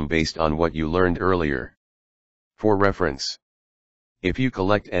problem based on what you learned earlier. For reference, if you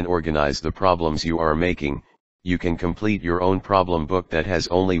collect and organize the problems you are making, you can complete your own problem book that has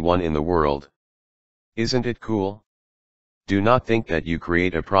only one in the world. Isn't it cool? Do not think that you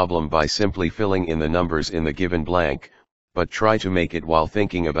create a problem by simply filling in the numbers in the given blank, but try to make it while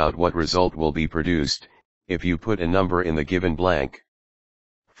thinking about what result will be produced, if you put a number in the given blank.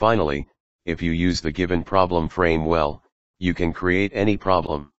 Finally, if you use the given problem frame well, you can create any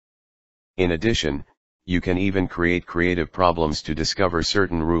problem. In addition, you can even create creative problems to discover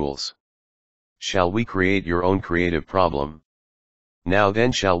certain rules. Shall we create your own creative problem? Now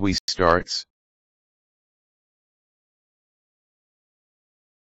then, shall we start?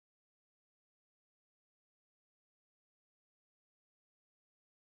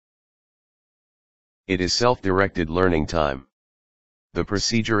 It is self-directed learning time. The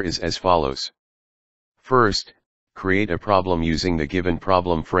procedure is as follows. First, create a problem using the given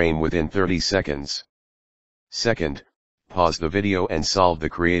problem frame within 30 seconds. Second, pause the video and solve the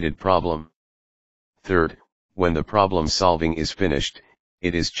created problem. Third, when the problem solving is finished,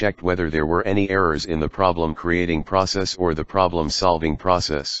 it is checked whether there were any errors in the problem creating process or the problem solving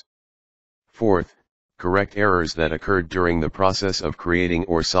process. Fourth, correct errors that occurred during the process of creating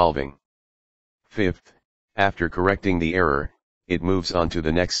or solving. Fifth, after correcting the error, it moves on to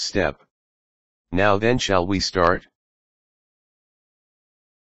the next step. Now then, shall we start?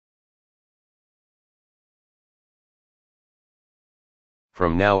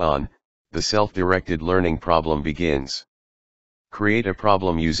 From now on, the self-directed learning problem begins. Create a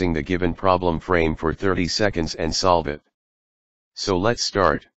problem using the given problem frame for 30 seconds and solve it. So let's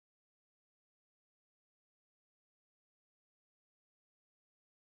start.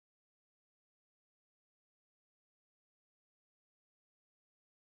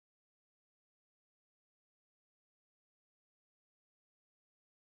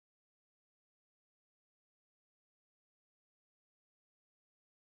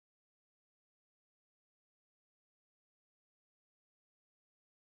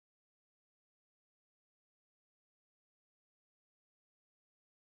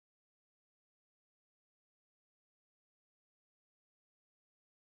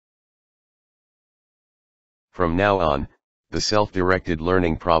 From now on, the self-directed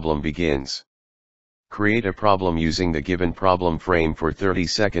learning problem begins. Create a problem using the given problem frame for 30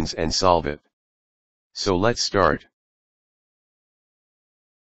 seconds and solve it. So let's start.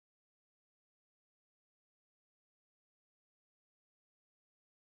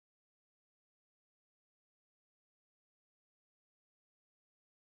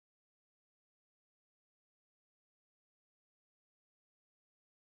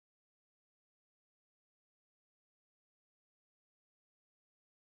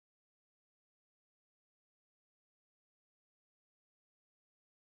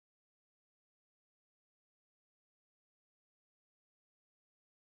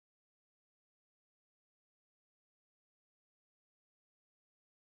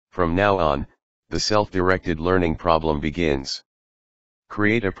 From now on, the self-directed learning problem begins.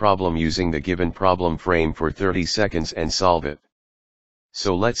 Create a problem using the given problem frame for 30 seconds and solve it.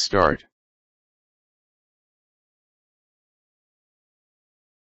 So let's start.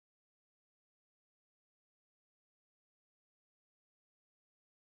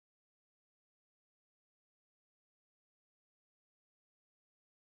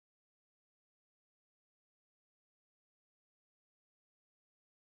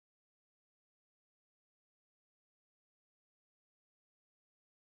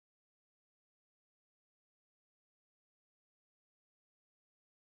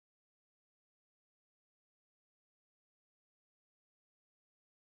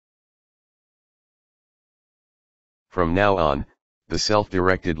 From now on, the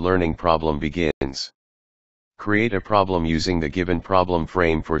self-directed learning problem begins. Create a problem using the given problem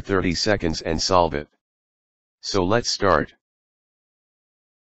frame for 30 seconds and solve it. So let's start.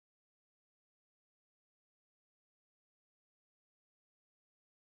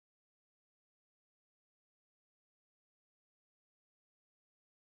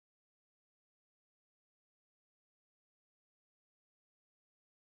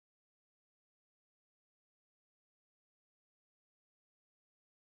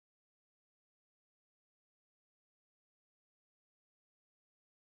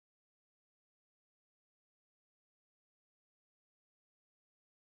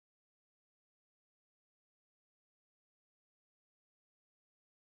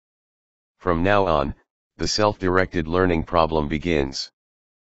 From now on, the self-directed learning problem begins.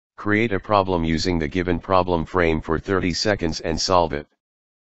 Create a problem using the given problem frame for 30 seconds and solve it.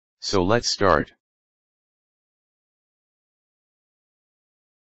 So let's start.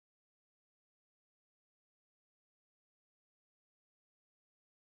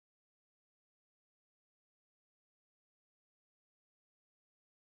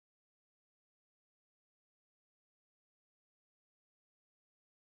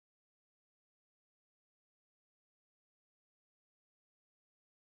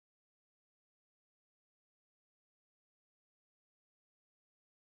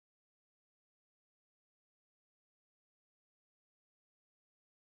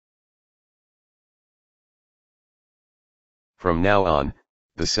 From now on,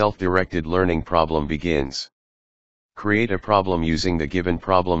 the self-directed learning problem begins. Create a problem using the given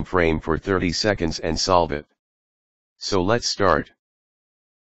problem frame for 30 seconds and solve it. So let's start.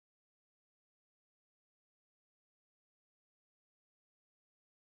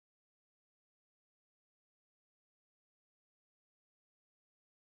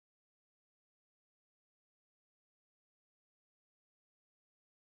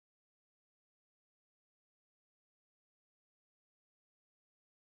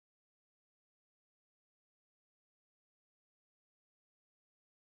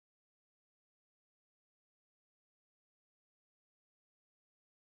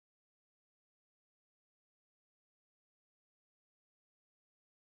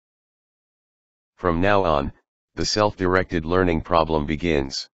 From now on, the self-directed learning problem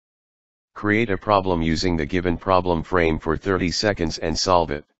begins. Create a problem using the given problem frame for 30 seconds and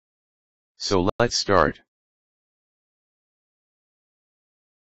solve it. So let's start.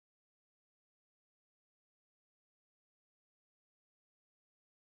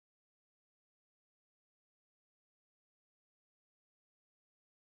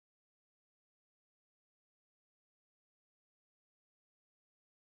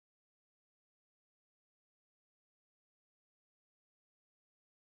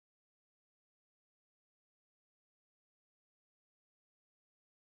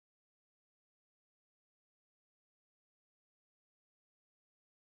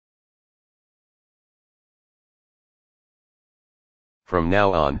 From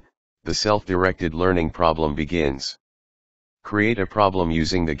now on, the self-directed learning problem begins. Create a problem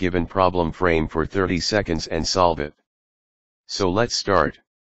using the given problem frame for 30 seconds and solve it. So let's start.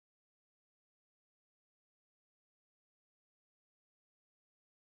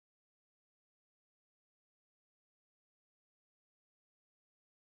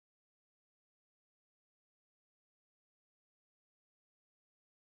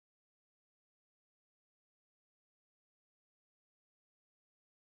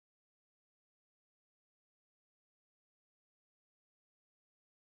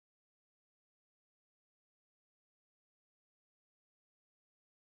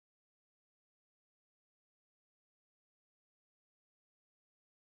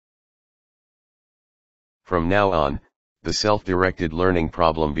 From now on, the self-directed learning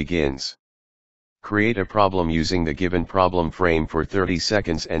problem begins. Create a problem using the given problem frame for 30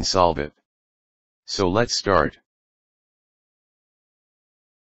 seconds and solve it. So let's start.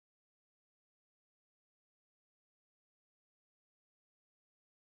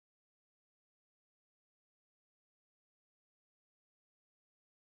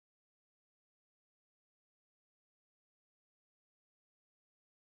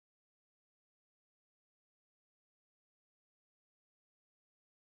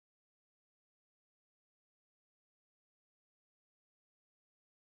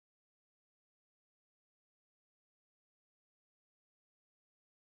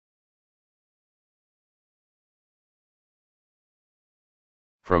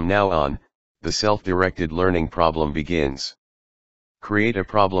 From now on, the self-directed learning problem begins. Create a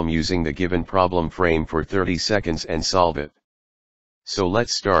problem using the given problem frame for 30 seconds and solve it. So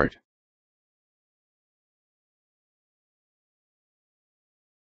let's start.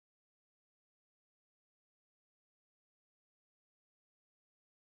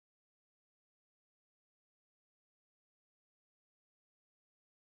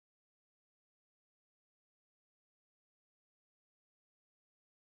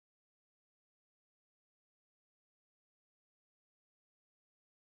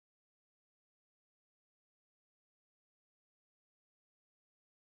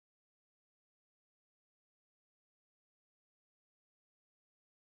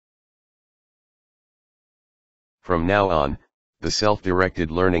 From now on, the self-directed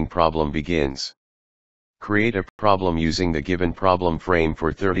learning problem begins. Create a problem using the given problem frame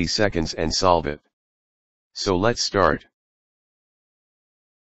for 30 seconds and solve it. So let's start.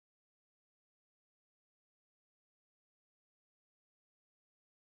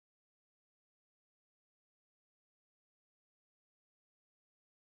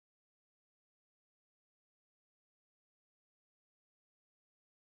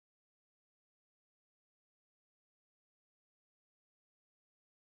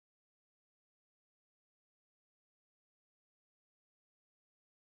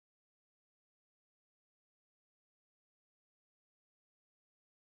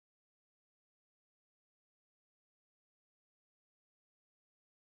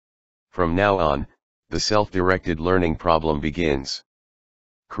 From now on, the self-directed learning problem begins.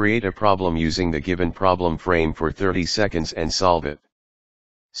 Create a problem using the given problem frame for 30 seconds and solve it.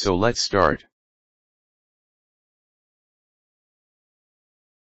 So let's start.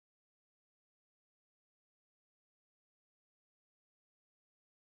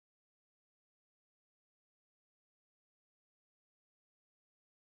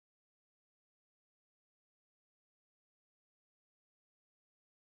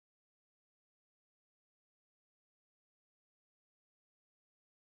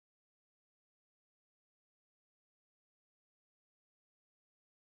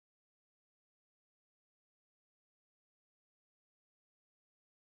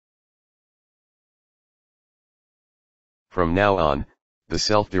 From now on, the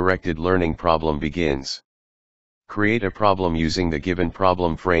self-directed learning problem begins. Create a problem using the given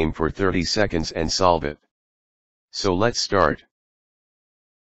problem frame for 30 seconds and solve it. So let's start.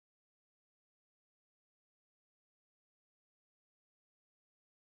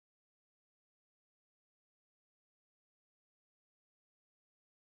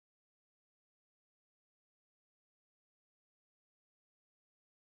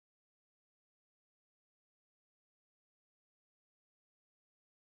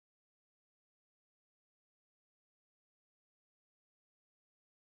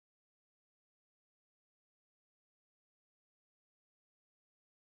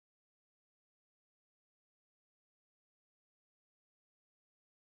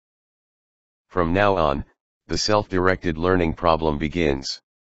 From now on, the self-directed learning problem begins.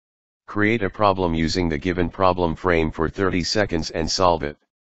 Create a problem using the given problem frame for 30 seconds and solve it.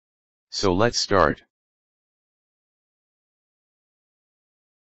 So let's start.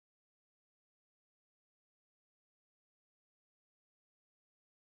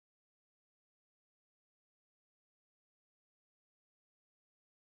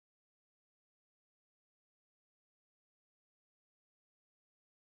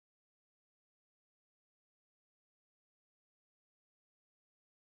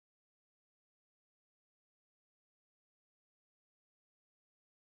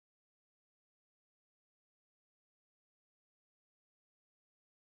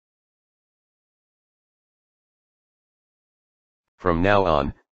 From now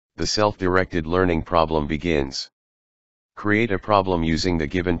on, the self-directed learning problem begins. Create a problem using the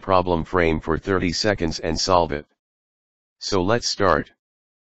given problem frame for 30 seconds and solve it. So let's start.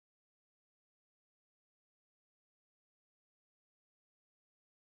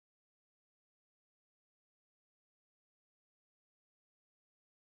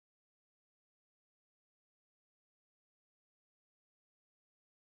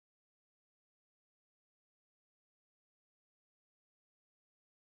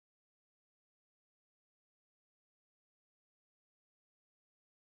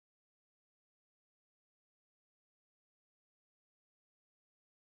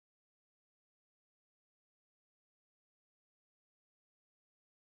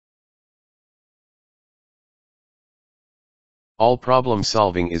 All problem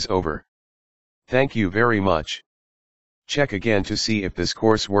solving is over. Thank you very much. Check again to see if this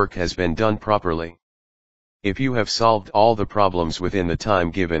coursework has been done properly. If you have solved all the problems within the time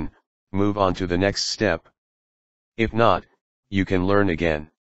given, move on to the next step. If not, you can learn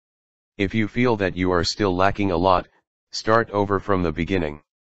again. If you feel that you are still lacking a lot, start over from the beginning.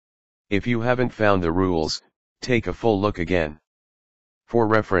 If you haven't found the rules, take a full look again. For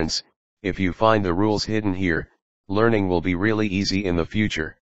reference, if you find the rules hidden here, learning will be really easy in the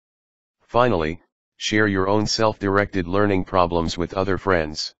future. Finally, share your own self-directed learning problems with other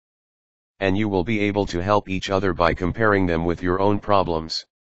friends. And you will be able to help each other by comparing them with your own problems.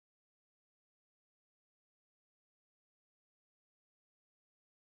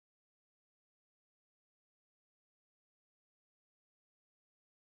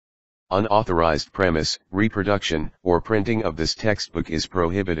 Unauthorized premise, reproduction, or printing of this textbook is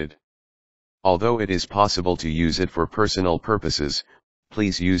prohibited. Although it is possible to use it for personal purposes,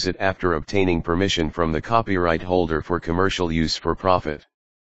 please use it after obtaining permission from the copyright holder for commercial use for profit.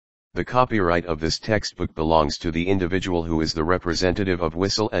 The copyright of this textbook belongs to the individual who is the representative of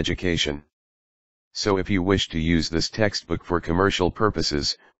Whistle Education. So if you wish to use this textbook for commercial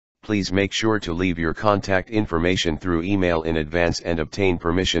purposes, please make sure to leave your contact information through email in advance and obtain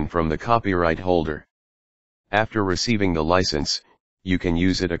permission from the copyright holder. After receiving the license, you can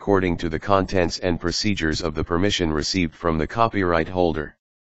use it according to the contents and procedures of the permission received from the copyright holder.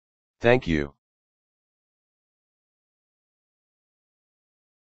 Thank you.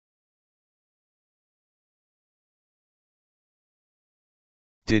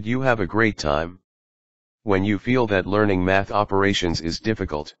 Did you have a great time? When you feel that learning math operations is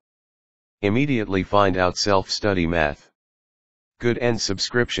difficult, Immediately find out self-study math. Good and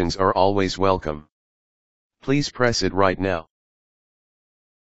subscriptions are always welcome. Please press it right now.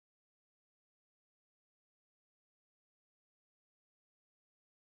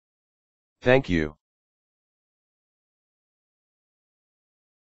 Thank you.